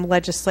has some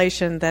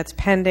legislation that's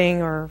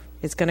pending or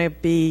is going to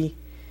be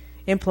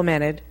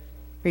implemented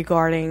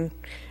regarding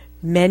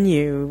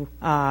menu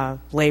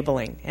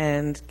labeling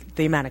and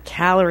the amount of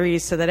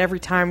calories, so that every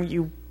time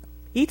you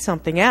eat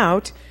something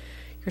out,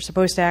 you're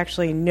supposed to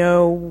actually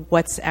know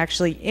what's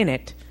actually in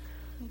it.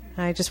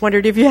 I just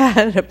wondered if you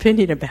had an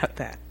opinion about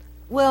that.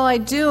 Well, I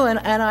do, and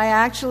I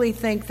actually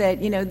think that,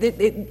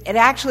 it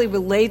actually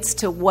relates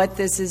to what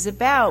this is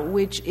about,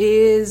 which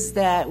is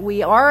that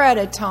we are at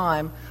a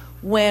time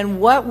when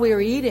what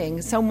we're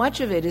eating, so much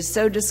of it is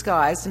so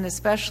disguised, and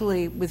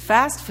especially with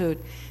fast food,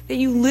 that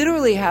you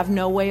literally have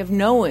no way of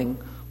knowing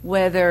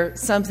whether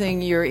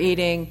something you're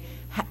eating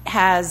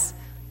is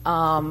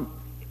going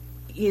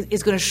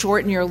to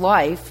shorten your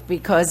life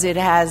because it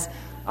has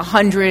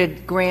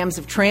 100 grams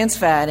of trans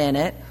fat in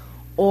it,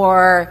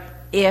 or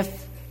if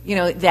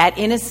that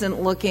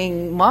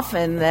innocent-looking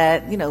muffin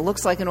that,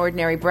 looks like an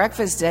ordinary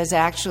breakfast is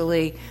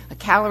actually a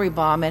calorie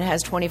bomb and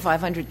has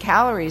 2,500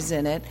 calories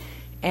in it.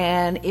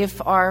 And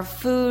if our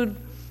food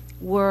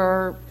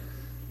were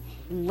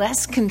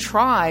less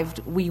contrived,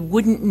 we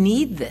wouldn't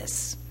need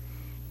this.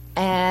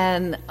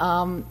 And,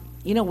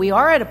 we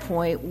are at a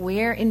point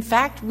where, in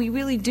fact, we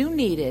really do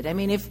need it. I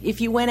mean,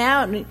 if you went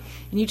out and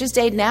you just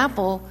ate an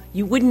apple,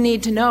 you wouldn't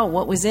need to know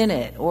what was in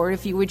it. Or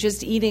if you were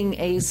just eating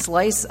a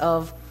slice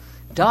of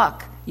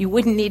duck, you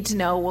wouldn't need to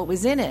know what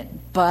was in it.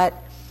 But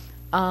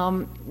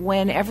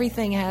when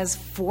everything has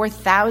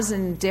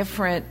 4,000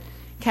 different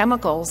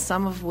chemicals,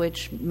 some of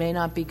which may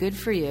not be good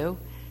for you,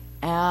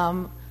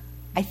 I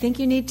think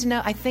you need to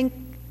know. I think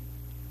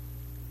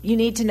you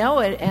need to know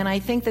it, and I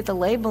think that the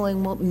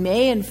labeling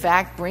may, in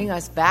fact, bring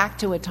us back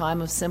to a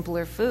time of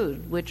simpler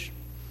food, which,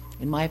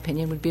 in my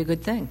opinion, would be a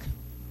good thing.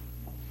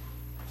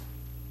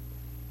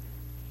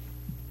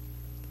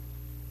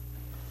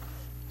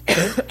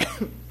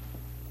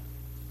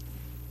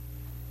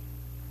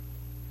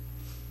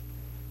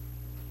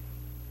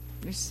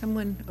 There's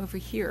someone over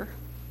here.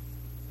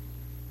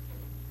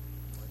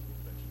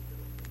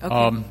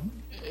 Okay.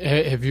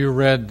 Have you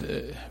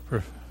read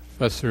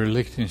Professor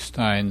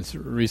Lichtenstein's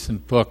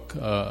recent book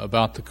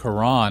about the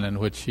Quran, in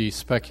which he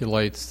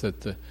speculates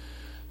that the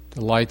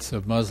delights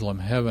of Muslim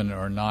heaven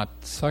are not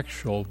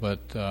sexual but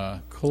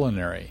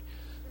culinary?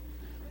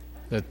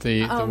 That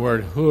the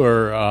word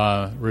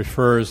hur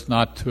refers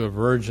not to a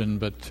virgin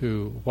but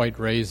to white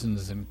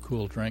raisins and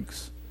cool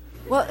drinks.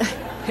 Well,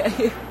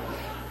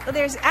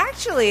 there's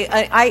actually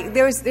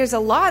there's a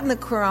lot in the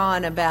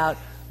Quran about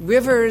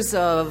rivers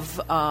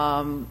of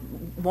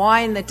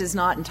wine that does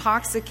not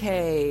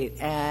intoxicate,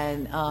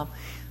 and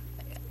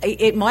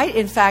it might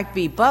in fact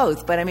be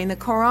both. But I mean, the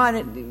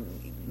Quran,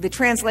 the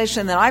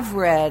translation that I've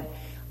read,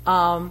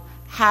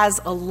 has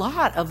a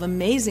lot of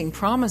amazing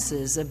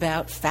promises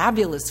about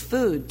fabulous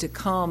food to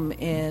come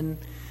in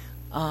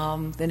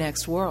the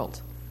next world.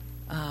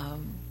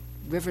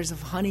 Rivers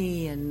of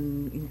honey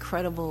and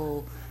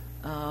incredible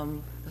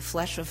the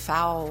flesh of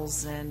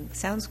fowls, and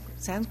sounds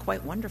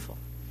quite wonderful.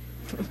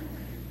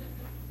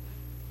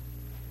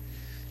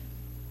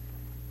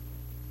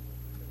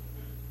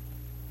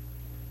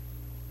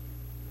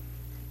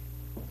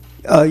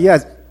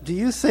 Yes. Do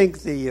you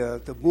think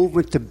the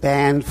movement to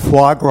ban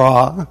foie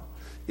gras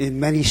in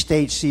many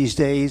states these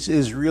days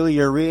is really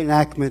a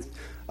reenactment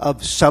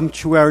of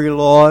sumptuary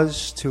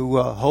laws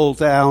to hold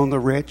down the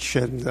rich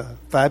and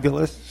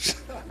fabulous?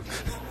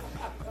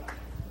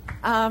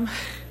 I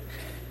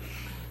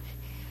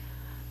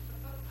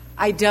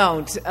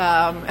don't.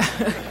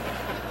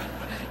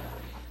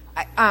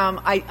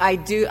 I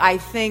do. I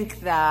think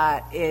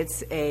that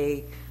it's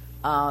a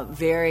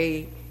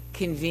very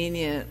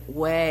convenient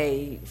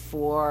way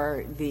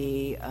for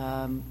the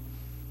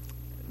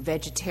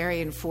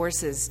vegetarian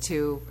forces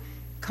to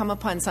come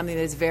upon something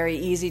that's very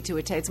easy to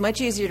attack. It's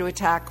much easier to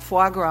attack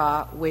foie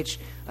gras, which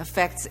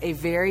affects a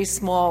very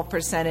small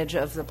percentage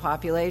of the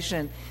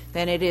population,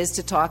 than it is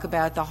to talk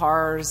about the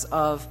horrors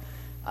of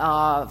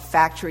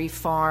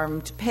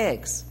factory-farmed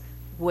pigs,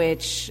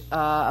 which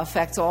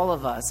affects all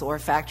of us, or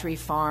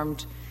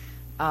factory-farmed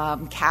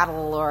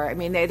cattle. Or I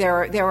mean, there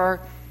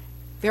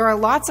are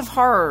lots of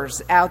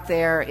horrors out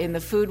there in the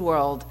food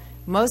world,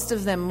 most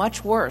of them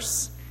much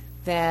worse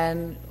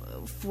than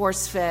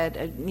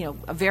force-fed,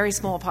 a very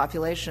small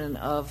population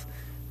of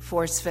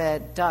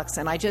force-fed ducks.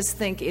 And I just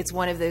think it's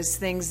one of those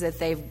things that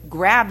they've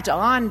grabbed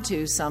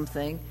onto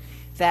something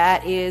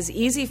that is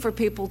easy for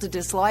people to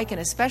dislike,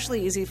 and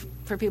especially easy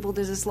for people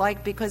to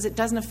dislike because it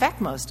doesn't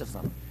affect most of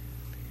them.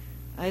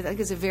 I think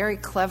it's a very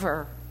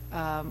clever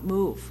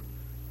move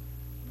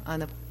on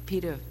the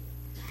PETA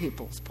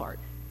people's part.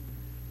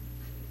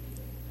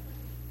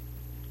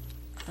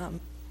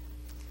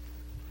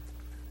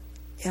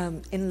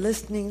 In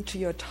listening to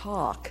your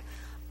talk,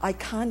 I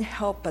can't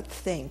help but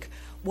think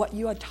what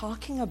you are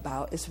talking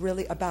about is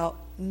really about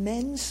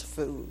men's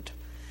food.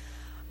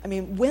 I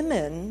mean,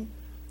 women,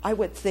 I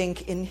would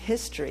think in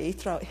history,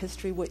 throughout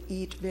history, would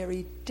eat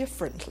very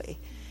differently.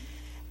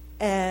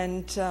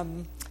 And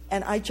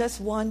I just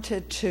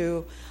wanted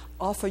to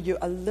offer you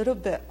a little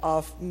bit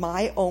of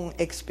my own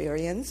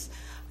experience.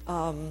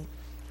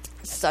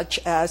 such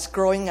as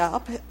growing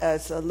up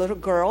as a little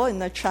girl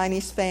in a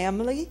Chinese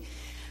family,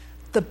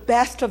 the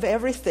best of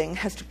everything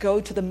has to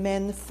go to the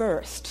men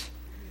first.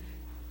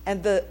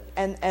 And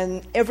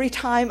every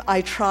time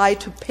I try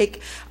to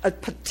pick a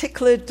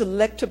particular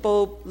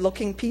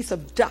delectable-looking piece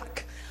of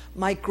duck,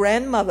 my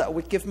grandmother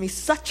would give me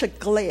such a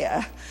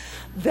glare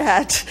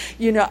that,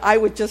 I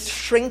would just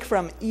shrink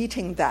from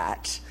eating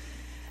that.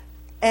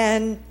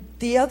 And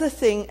the other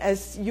thing,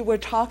 as you were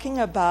talking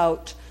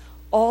about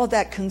all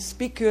that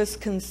conspicuous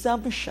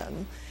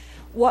consumption,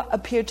 what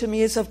appeared to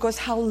me is, of course,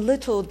 how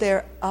little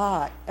there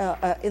are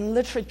in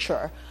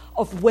literature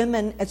of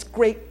women as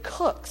great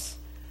cooks,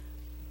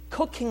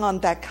 cooking on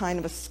that kind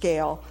of a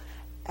scale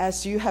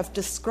as you have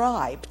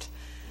described.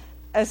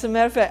 As a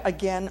matter of fact,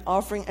 again,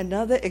 offering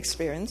another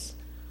experience,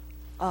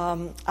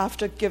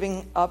 after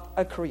giving up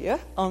a career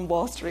on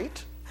Wall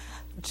Street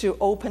to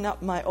open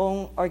up my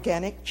own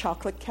organic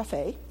chocolate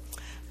cafe,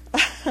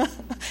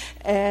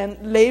 and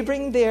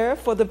laboring there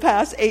for the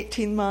past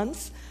 18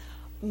 months,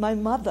 my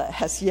mother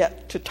has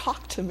yet to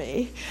talk to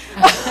me.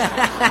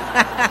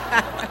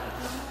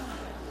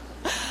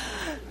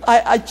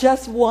 I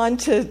just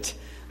wanted,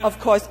 of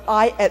course,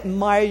 I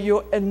admire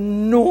you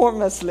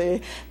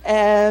enormously,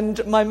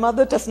 and my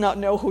mother does not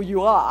know who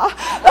you are.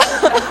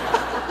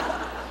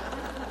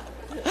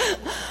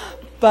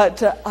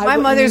 But my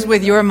mother's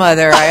with your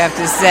mother, I have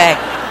to say.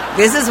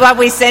 This is what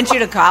we sent you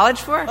to college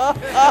for?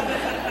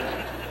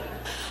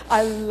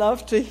 I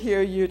love to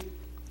hear you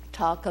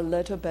talk a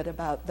little bit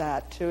about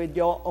that, too, in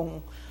your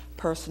own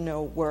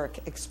personal work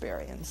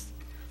experience.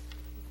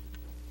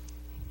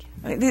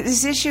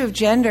 This issue of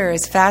gender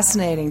is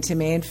fascinating to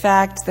me. In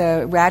fact,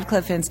 the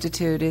Radcliffe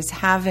Institute is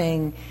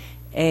having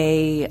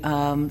a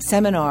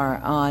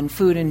seminar on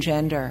food and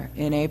gender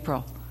in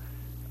April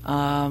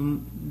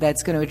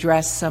that's going to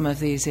address some of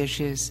these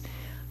issues.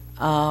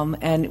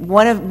 And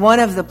one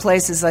of the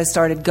places I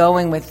started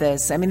going with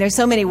this, there's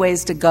so many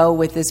ways to go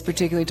with this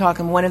particular talk,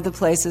 and one of the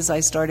places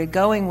I started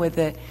going with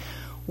it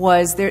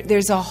was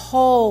there's a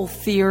whole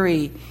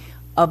theory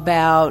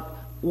about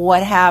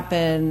what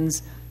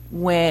happens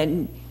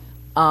when,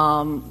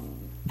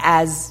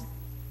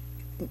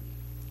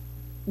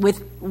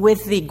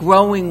 with the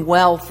growing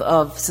wealth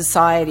of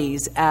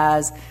societies,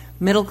 as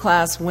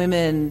middle-class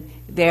women,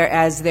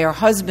 as their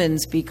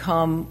husbands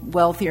become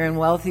wealthier and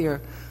wealthier,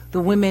 the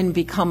women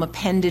become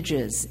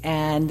appendages,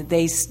 and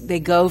they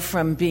go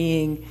from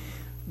being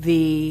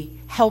the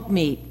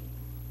helpmeet,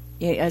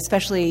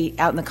 especially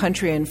out in the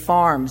country and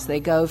farms. They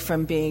go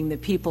from being the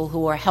people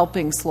who are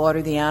helping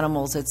slaughter the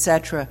animals,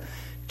 etc.,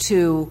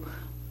 to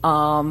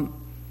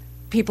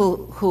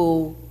people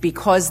who,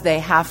 because they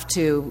have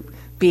to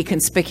be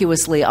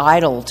conspicuously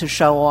idle to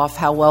show off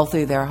how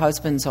wealthy their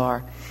husbands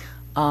are,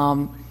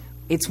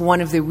 it's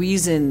one of the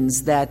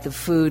reasons that the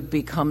food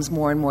becomes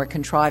more and more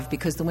contrived,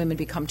 because the women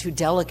become too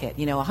delicate.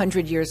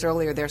 100 years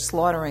earlier, they're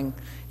slaughtering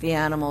the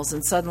animals,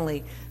 and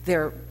suddenly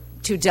they're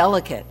too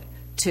delicate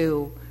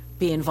to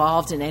be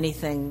involved in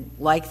anything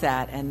like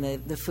that, and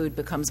the food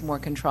becomes more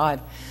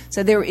contrived.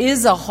 So there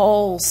is a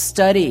whole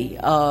study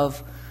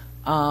of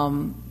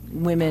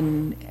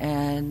women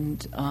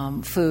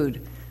and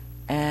food,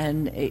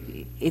 and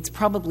it's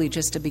probably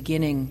just a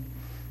beginning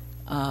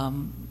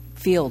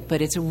field,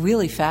 but it's a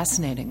really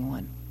fascinating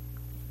one.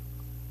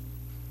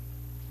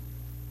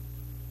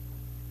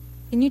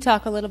 Can you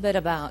talk a little bit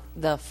about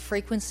the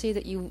frequency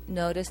that you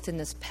noticed in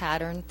this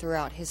pattern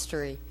throughout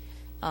history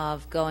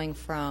of going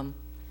from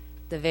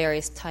the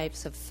various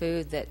types of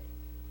food that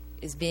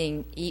is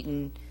being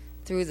eaten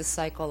through the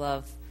cycle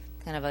of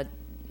kind of a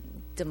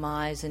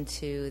demise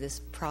into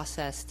this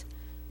processed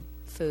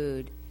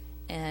food,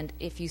 and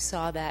if you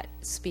saw that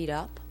speed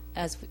up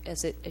as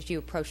you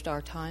approached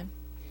our time?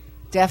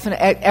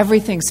 Definitely,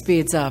 everything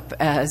speeds up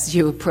as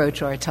you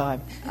approach our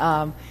time.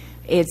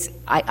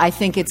 I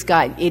think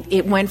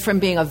it went from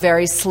being a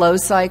very slow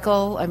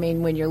cycle.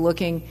 When you're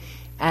looking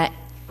at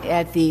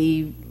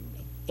the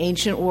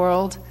ancient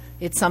world,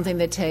 it's something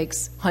that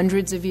takes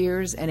hundreds of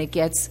years, and it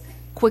gets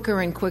quicker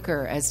and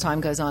quicker as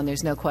time goes on.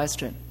 There's no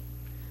question.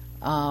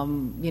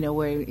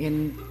 We're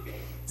in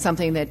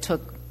something that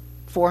took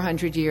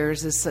 400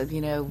 years.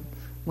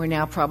 We're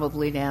now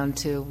probably down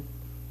to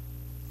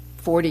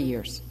 40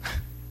 years.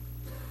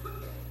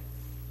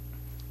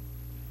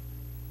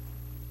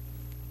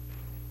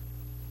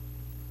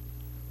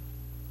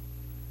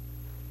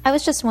 I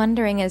was just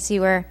wondering, as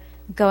you were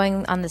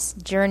going on this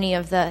journey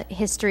of the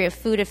history of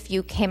food, if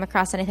you came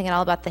across anything at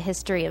all about the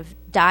history of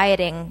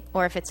dieting,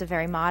 or if it's a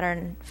very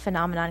modern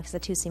phenomenon, because the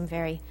two seem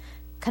very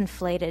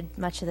conflated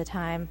much of the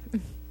time.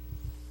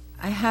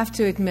 I have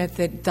to admit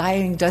that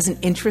dieting doesn't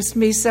interest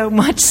me so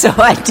much, so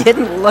I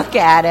didn't look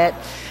at it.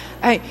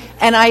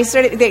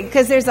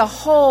 Because there's a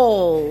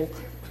whole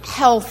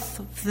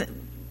health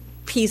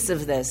piece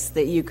of this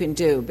that you can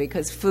do,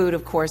 because food,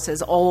 of course,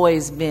 has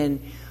always been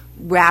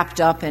wrapped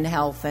up in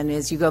health, and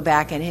as you go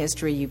back in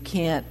history, you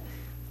can't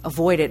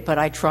avoid it, but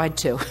I tried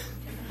to.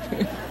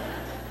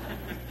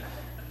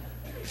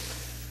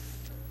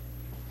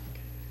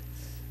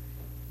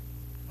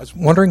 was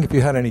wondering if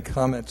you had any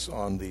comments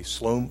on the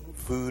slow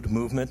food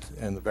movement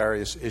and the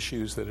various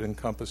issues that it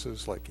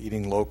encompasses, like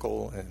eating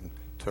local and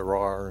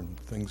terroir and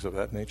things of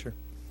that nature.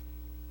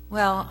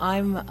 Well,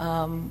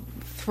 I'm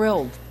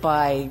thrilled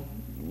by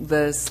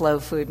the slow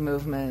food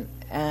movement,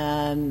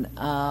 and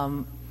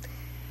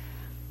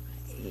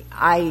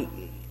I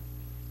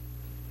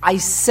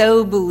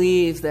so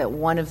believe that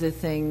one of the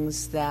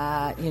things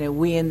that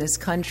we in this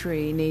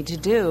country need to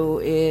do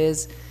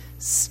is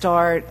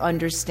start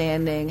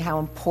understanding how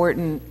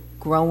important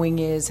growing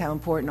is, how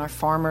important our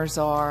farmers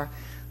are,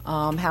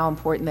 how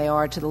important they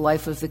are to the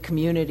life of the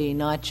community,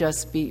 not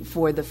just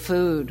for the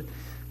food,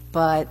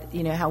 but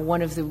how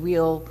one of the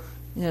real,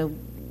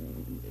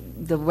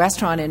 the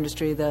restaurant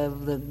industry,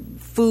 the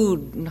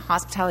food and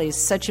hospitality is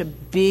such a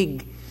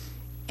big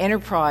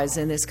enterprise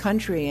in this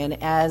country,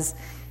 and as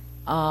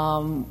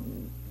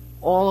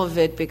all of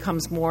it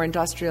becomes more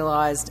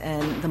industrialized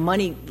and the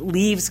money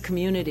leaves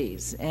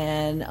communities,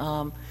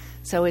 and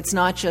so it's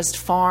not just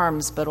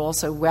farms but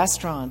also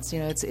restaurants.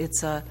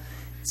 It's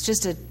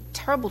just a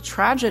terrible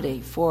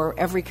tragedy for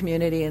every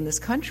community in this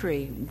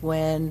country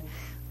when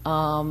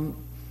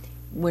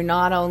we're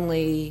not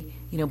only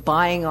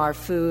buying our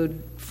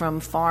food from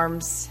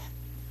farms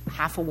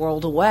half a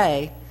world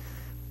away,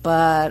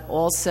 but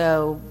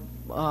also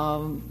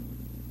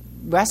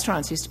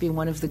restaurants used to be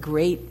one of the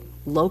great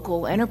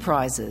local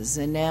enterprises,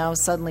 and now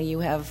suddenly you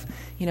have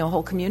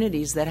whole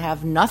communities that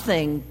have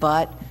nothing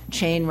but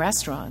chain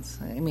restaurants.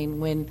 I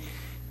mean, when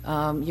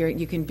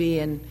you can be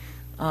in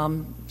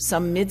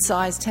some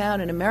mid-sized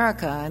town in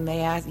America, and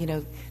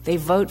they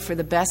vote for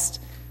the best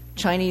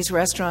Chinese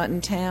restaurant in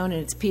town,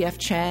 and it's P.F.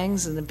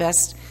 Chang's, and the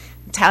best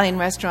Italian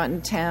restaurant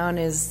in town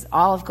is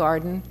Olive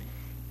Garden,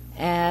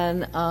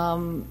 and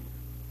all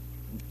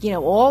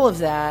of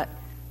that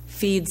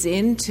feeds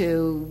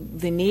into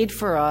the need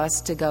for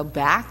us to go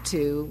back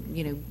to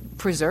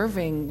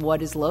preserving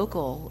what is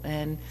local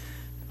and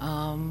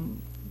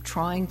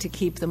trying to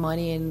keep the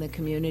money in the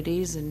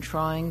communities and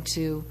trying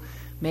to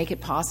make it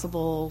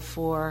possible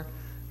for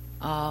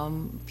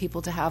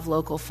people to have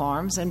local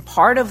farms. And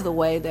part of the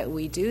way that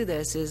we do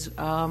this is,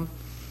 I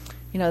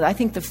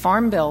think the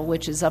Farm Bill,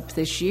 which is up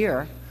this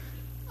year,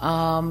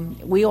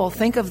 we all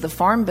think of the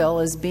Farm Bill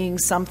as being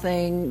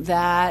something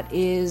that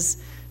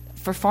is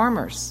for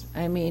farmers.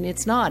 I mean,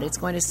 it's not. It's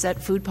going to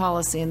set food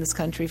policy in this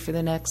country for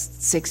the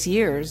next 6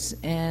 years,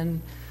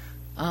 and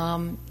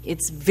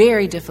it's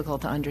very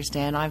difficult to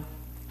understand. I've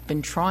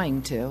been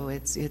trying to.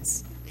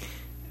 It's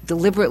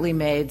deliberately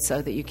made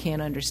so that you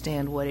can't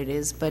understand what it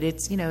is, but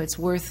it's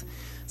worth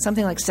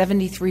something like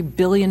 $73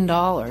 billion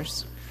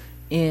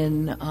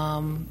in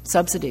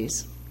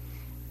subsidies.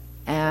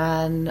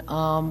 And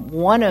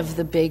one of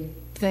the big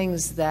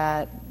things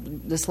that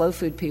the slow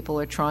food people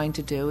are trying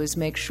to do is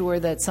make sure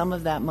that some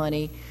of that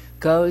money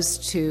goes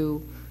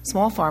to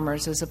small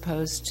farmers as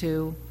opposed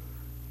to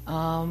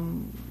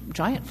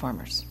giant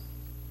farmers.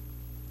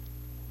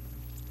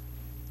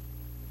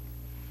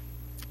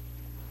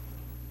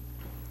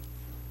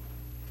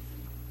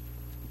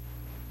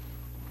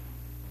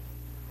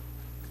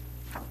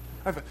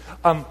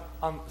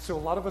 So a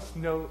lot of us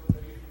know.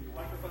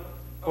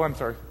 Oh, I'm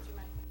sorry.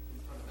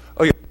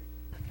 Oh, yeah.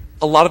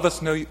 A lot of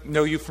us know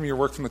you from your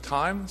work from the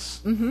Times,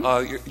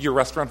 your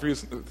restaurant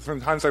reviews from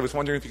the Times. I was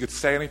wondering if you could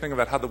say anything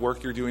about how the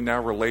work you're doing now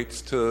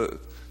relates to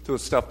the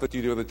stuff that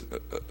you do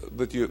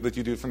that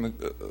you do from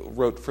the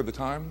wrote for the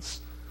Times.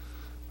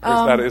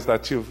 Or is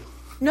that too?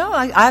 No,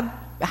 I'm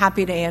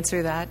happy to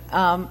answer that.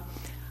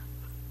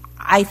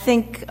 I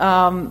think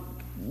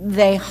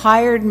they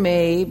hired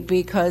me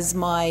because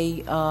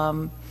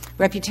my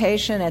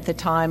reputation at the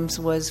Times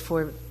was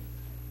for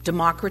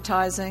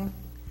democratizing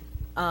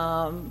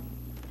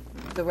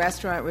the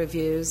restaurant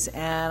reviews,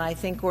 and I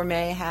think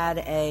Gourmet had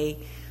a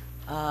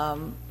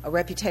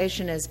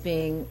reputation as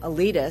being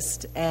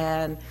elitist,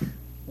 and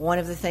one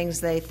of the things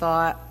they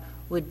thought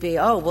would be,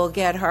 we'll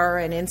get her,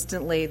 and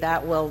instantly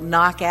that will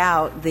knock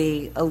out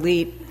the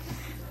elite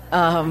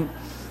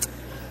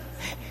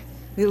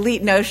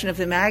notion of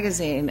the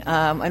magazine.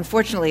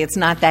 Unfortunately, it's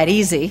not that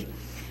easy,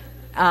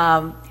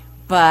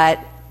 but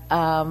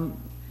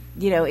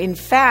in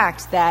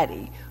fact,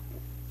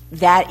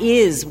 that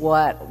is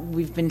what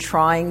we've been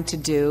trying to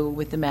do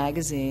with the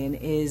magazine,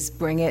 is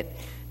bring it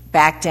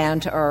back down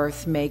to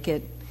earth, make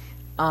it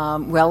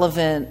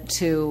relevant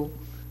to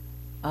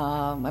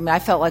I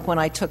felt like when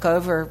I took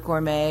over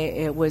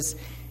Gourmet, it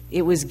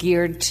was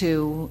geared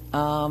to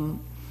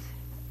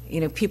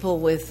people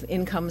with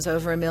incomes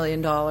over $1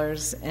 million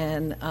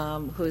and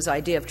whose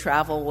idea of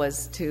travel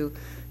was to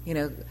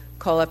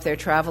call up their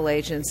travel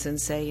agents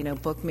and say,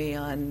 book me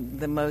on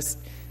the most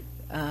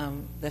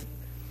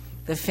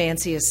the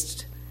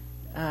fanciest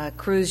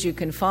cruise you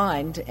can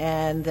find,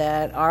 and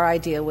that our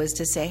idea was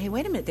to say, hey,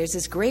 wait a minute, there's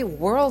this great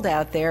world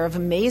out there of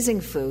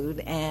amazing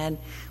food and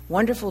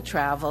wonderful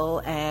travel,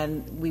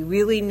 and we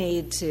really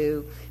need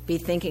to be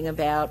thinking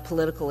about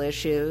political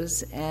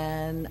issues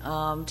and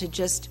to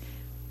just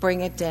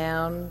bring it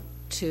down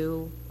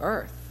to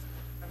earth.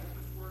 And this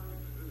work,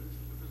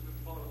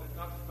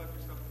 not just about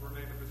your stuff for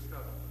Gourmet, but this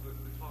stuff, the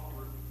talk you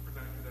were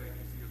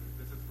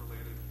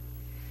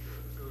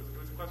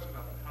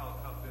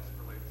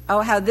Oh,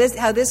 how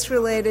this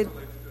related?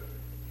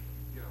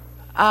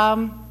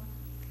 I'm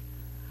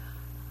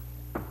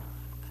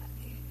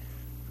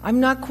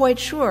not quite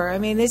sure. I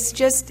mean,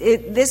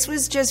 this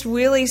was just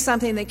really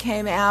something that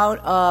came out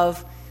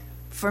of,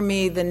 for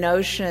me, the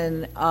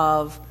notion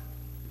of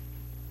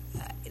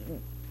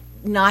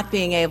not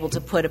being able to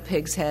put a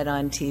pig's head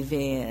on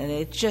TV, and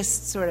it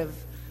just sort of,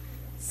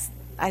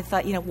 I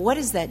thought, what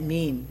does that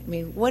mean? I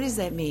mean, what does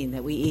that mean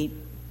that we eat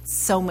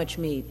so much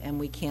meat and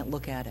we can't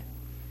look at it?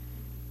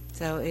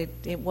 So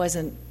it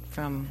wasn't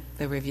from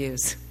the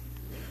reviews.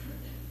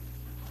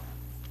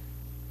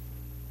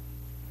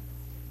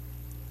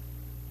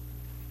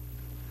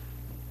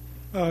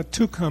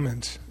 Two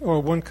comments, or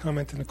one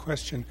comment and a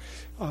question.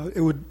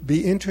 It would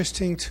be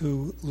interesting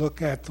to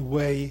look at the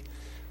way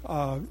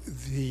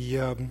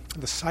the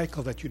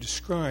cycle that you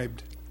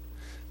described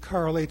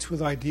correlates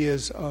with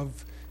ideas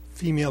of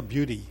female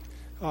beauty,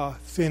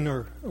 thin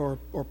or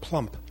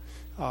plump.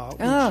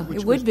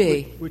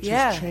 Which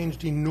has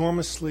changed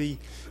enormously.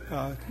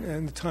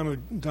 In the time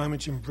of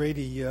Diamond Jim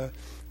Brady,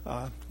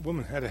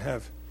 woman had to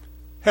have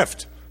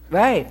heft.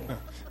 Right.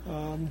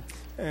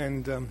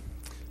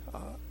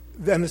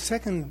 Then the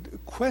second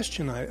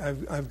question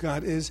I've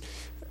got is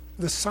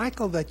the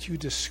cycle that you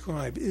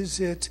describe. Is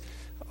it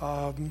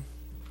in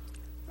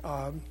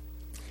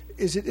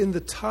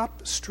the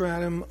top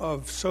stratum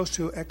of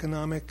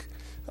socioeconomic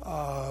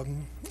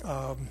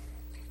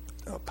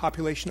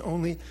population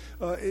only?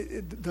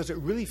 Does it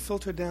really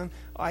filter down?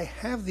 I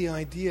have the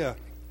idea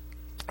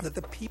that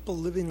the people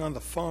living on the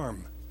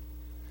farm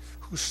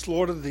who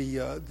slaughter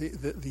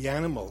the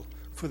animal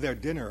for their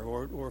dinner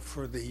or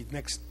for the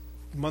next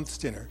month's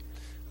dinner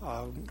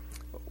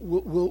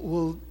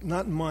will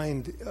not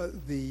mind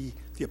the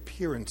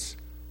appearance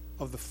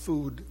of the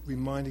food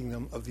reminding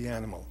them of the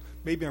animal.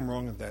 Maybe I'm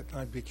wrong on that.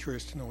 I'd be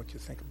curious to know what you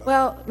think about that.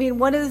 Well, I mean,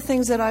 one of the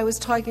things that I was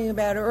talking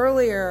about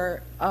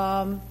earlier,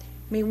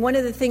 one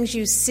of the things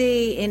you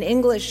see in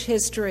English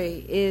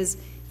history is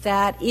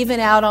that even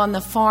out on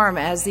the farm,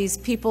 as these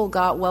people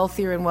got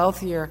wealthier and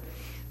wealthier,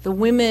 the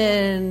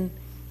women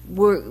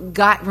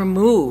got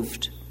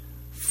removed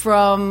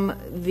from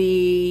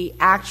the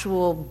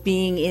actual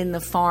being in the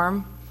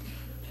farm,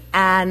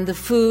 and the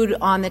food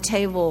on the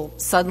table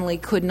suddenly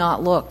could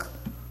not look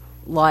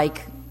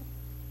like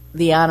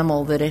the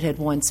animal that it had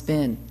once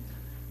been.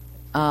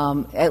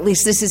 At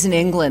least this is in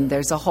England.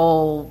 There's a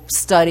whole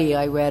study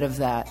I read of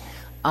that.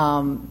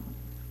 I'm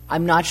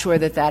not sure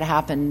that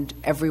happened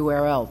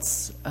everywhere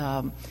else.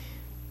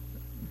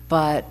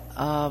 But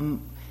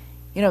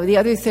the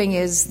other thing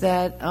is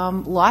that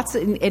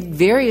at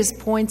various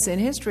points in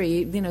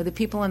history, the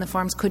people on the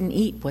farms couldn't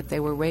eat what they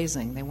were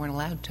raising. They weren't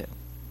allowed to.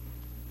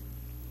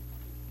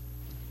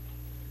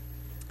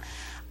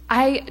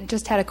 I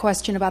just had a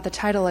question about the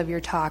title of your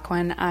talk.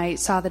 When I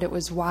saw that it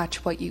was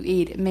Watch What You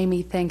Eat, it made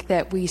me think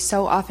that we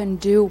so often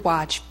do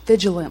watch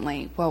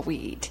vigilantly what we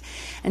eat.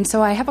 And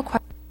so I have a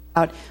question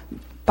about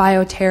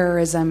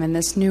bioterrorism and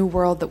this new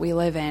world that we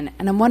live in.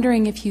 And I'm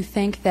wondering if you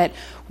think that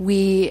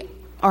we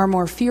are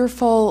more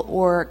fearful,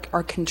 or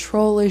our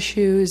control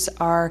issues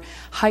are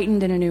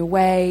heightened in a new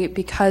way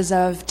because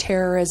of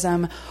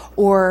terrorism,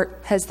 or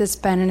has this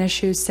been an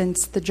issue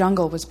since The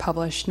Jungle was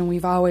published and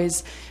we've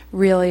always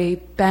really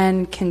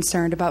been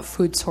concerned about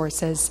food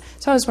sources?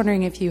 So I was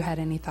wondering if you had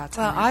any thoughts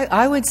on that.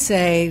 I would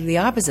say the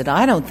opposite.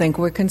 I don't think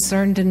we're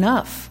concerned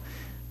enough.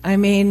 I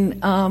mean,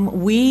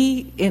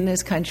 we in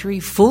this country,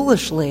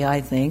 foolishly,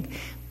 I think,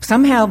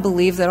 somehow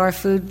believe that our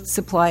food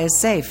supply is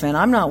safe, and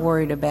I'm not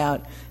worried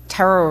about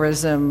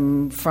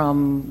terrorism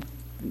from,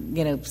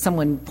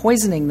 someone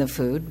poisoning the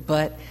food.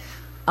 But,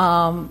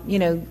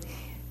 The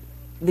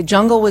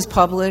Jungle was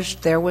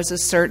published. There was a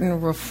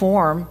certain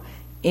reform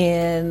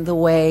in the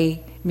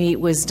way meat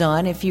was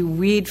done. If you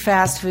read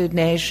Fast Food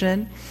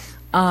Nation,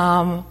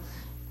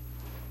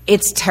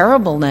 it's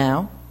terrible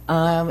now.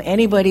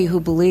 Anybody who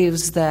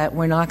believes that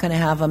we're not going to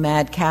have a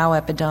mad cow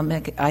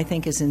epidemic, I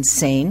think, is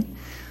insane.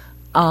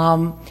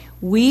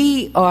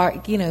 We are,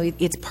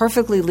 it's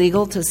perfectly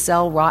legal to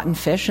sell rotten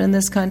fish in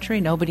this country. I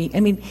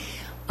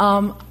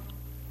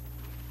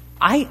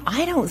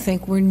don't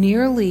think we're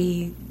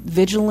nearly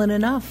vigilant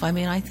enough.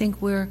 I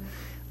think we're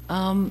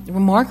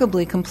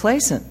remarkably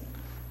complacent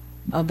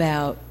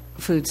about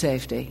food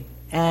safety.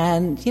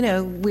 And,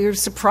 we're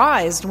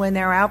surprised when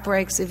there are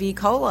outbreaks of E.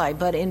 coli,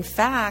 but in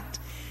fact,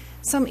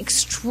 some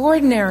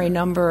extraordinary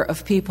number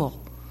of people,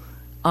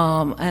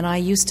 and I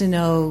used to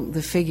know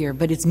the figure,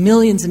 but it's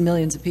millions and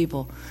millions of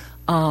people,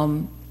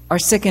 are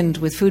sickened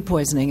with food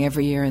poisoning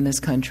every year in this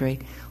country.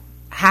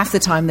 Half the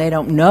time they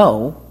don't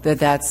know that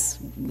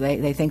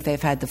they think they've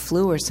had the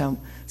flu or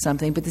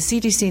something, but the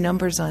CDC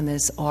numbers on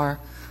this are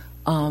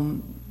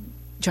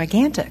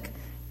gigantic.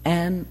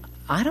 And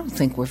I don't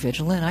think we're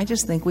vigilant. I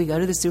just think we go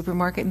to the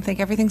supermarket and think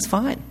everything's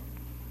fine.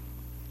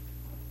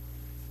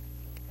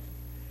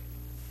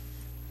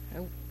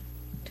 Oh,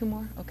 two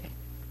more? Okay.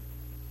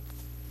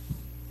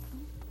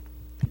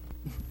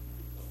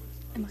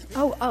 I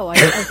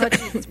thought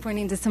she was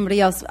pointing to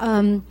somebody else.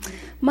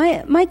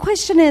 My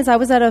question is, I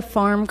was at a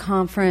farm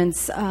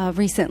conference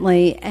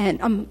recently,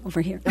 and I'm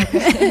over here.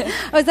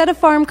 I was at a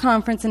farm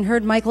conference and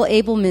heard Michael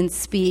Abelman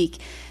speak,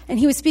 and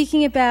he was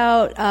speaking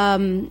about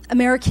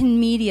American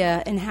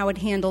media and how it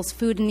handles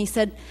food, and he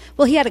said,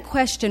 well, he had a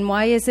question,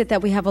 why is it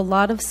that we have a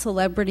lot of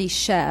celebrity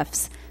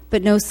chefs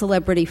but no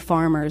celebrity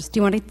farmers? Do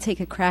you want to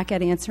take a crack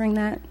at answering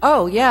that?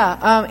 Oh,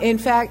 yeah. In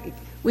fact,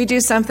 we do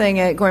something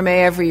at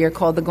Gourmet every year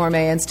called the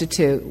Gourmet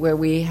Institute, where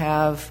we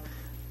have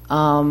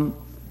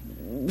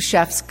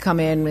chefs come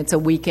in. It's a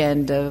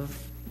weekend of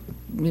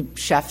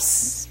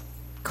chefs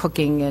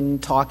cooking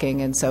and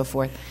talking and so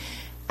forth.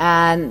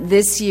 And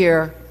this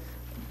year,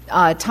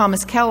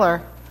 Thomas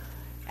Keller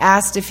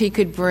asked if he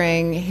could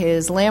bring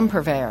his lamb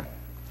purveyor.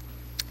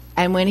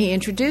 And when he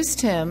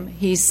introduced him,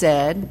 he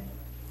said,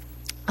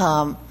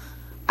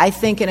 I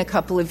think in a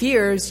couple of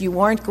years you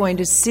aren't going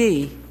to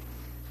see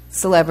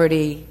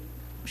celebrity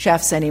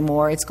chefs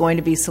anymore. It's going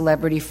to be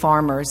celebrity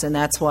farmers, and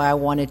that's why I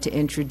wanted to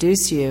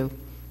introduce you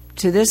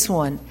to this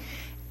one.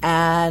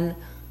 And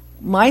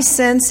my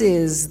sense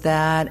is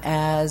that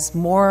as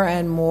more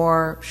and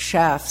more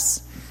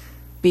chefs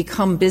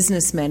become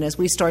businessmen, as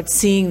we start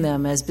seeing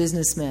them as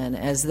businessmen,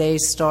 as they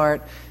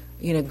start,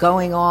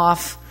 going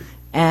off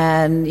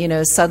and,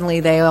 suddenly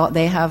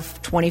they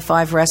have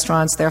 25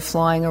 restaurants, they're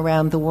flying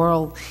around the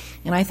world.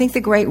 And I think the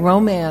great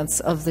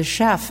romance of the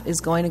chef is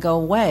going to go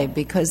away,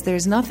 because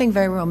there's nothing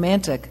very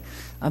romantic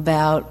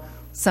about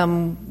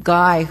some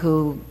guy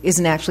who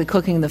isn't actually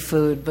cooking the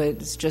food, but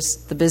it's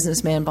just the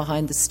businessman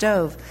behind the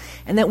stove.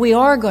 And that we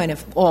are going to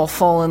all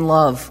fall in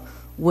love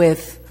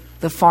with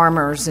the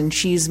farmers and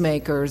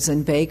cheesemakers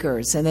and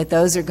bakers, and that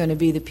those are going to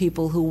be the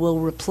people who will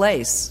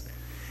replace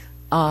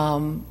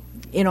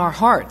in our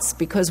hearts,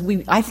 because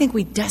I think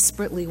we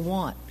desperately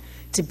want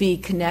to be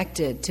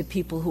connected to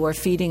people who are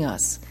feeding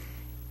us.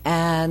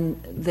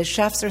 And the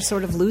chefs are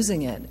sort of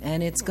losing it,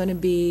 and it's going to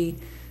be,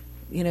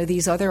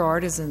 these other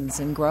artisans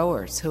and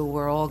growers who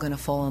we're all going to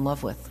fall in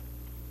love with.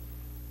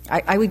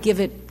 I would give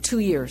it 2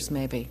 years,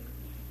 maybe.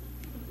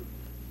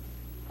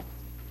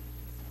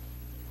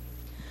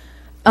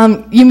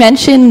 You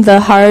mentioned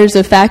the horrors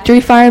of factory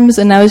farms,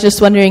 and I was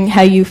just wondering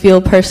how you feel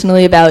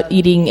personally about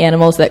eating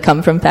animals that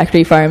come from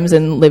factory farms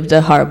and lived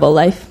a horrible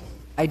life.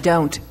 I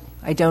don't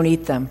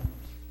eat them.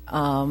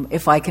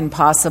 If I can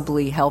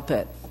possibly help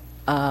it.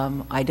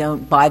 I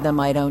don't buy them.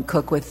 I don't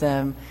cook with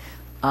them.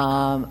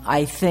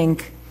 I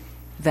think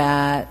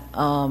that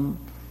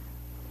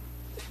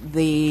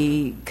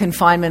the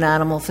confinement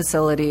animal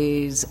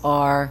facilities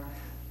are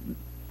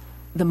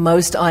the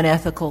most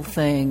unethical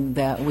thing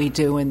that we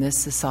do in this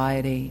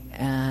society,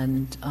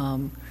 and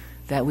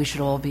that we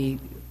should all be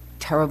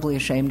terribly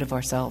ashamed of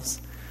ourselves.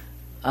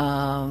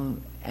 I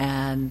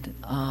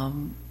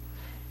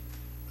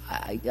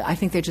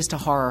think they're just a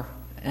horror,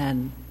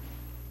 and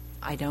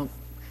I don't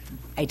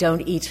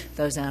eat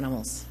those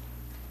animals.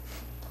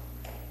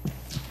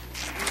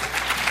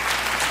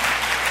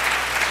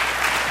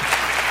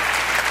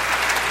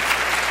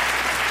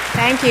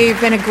 Thank you. You've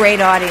been a great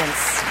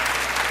audience.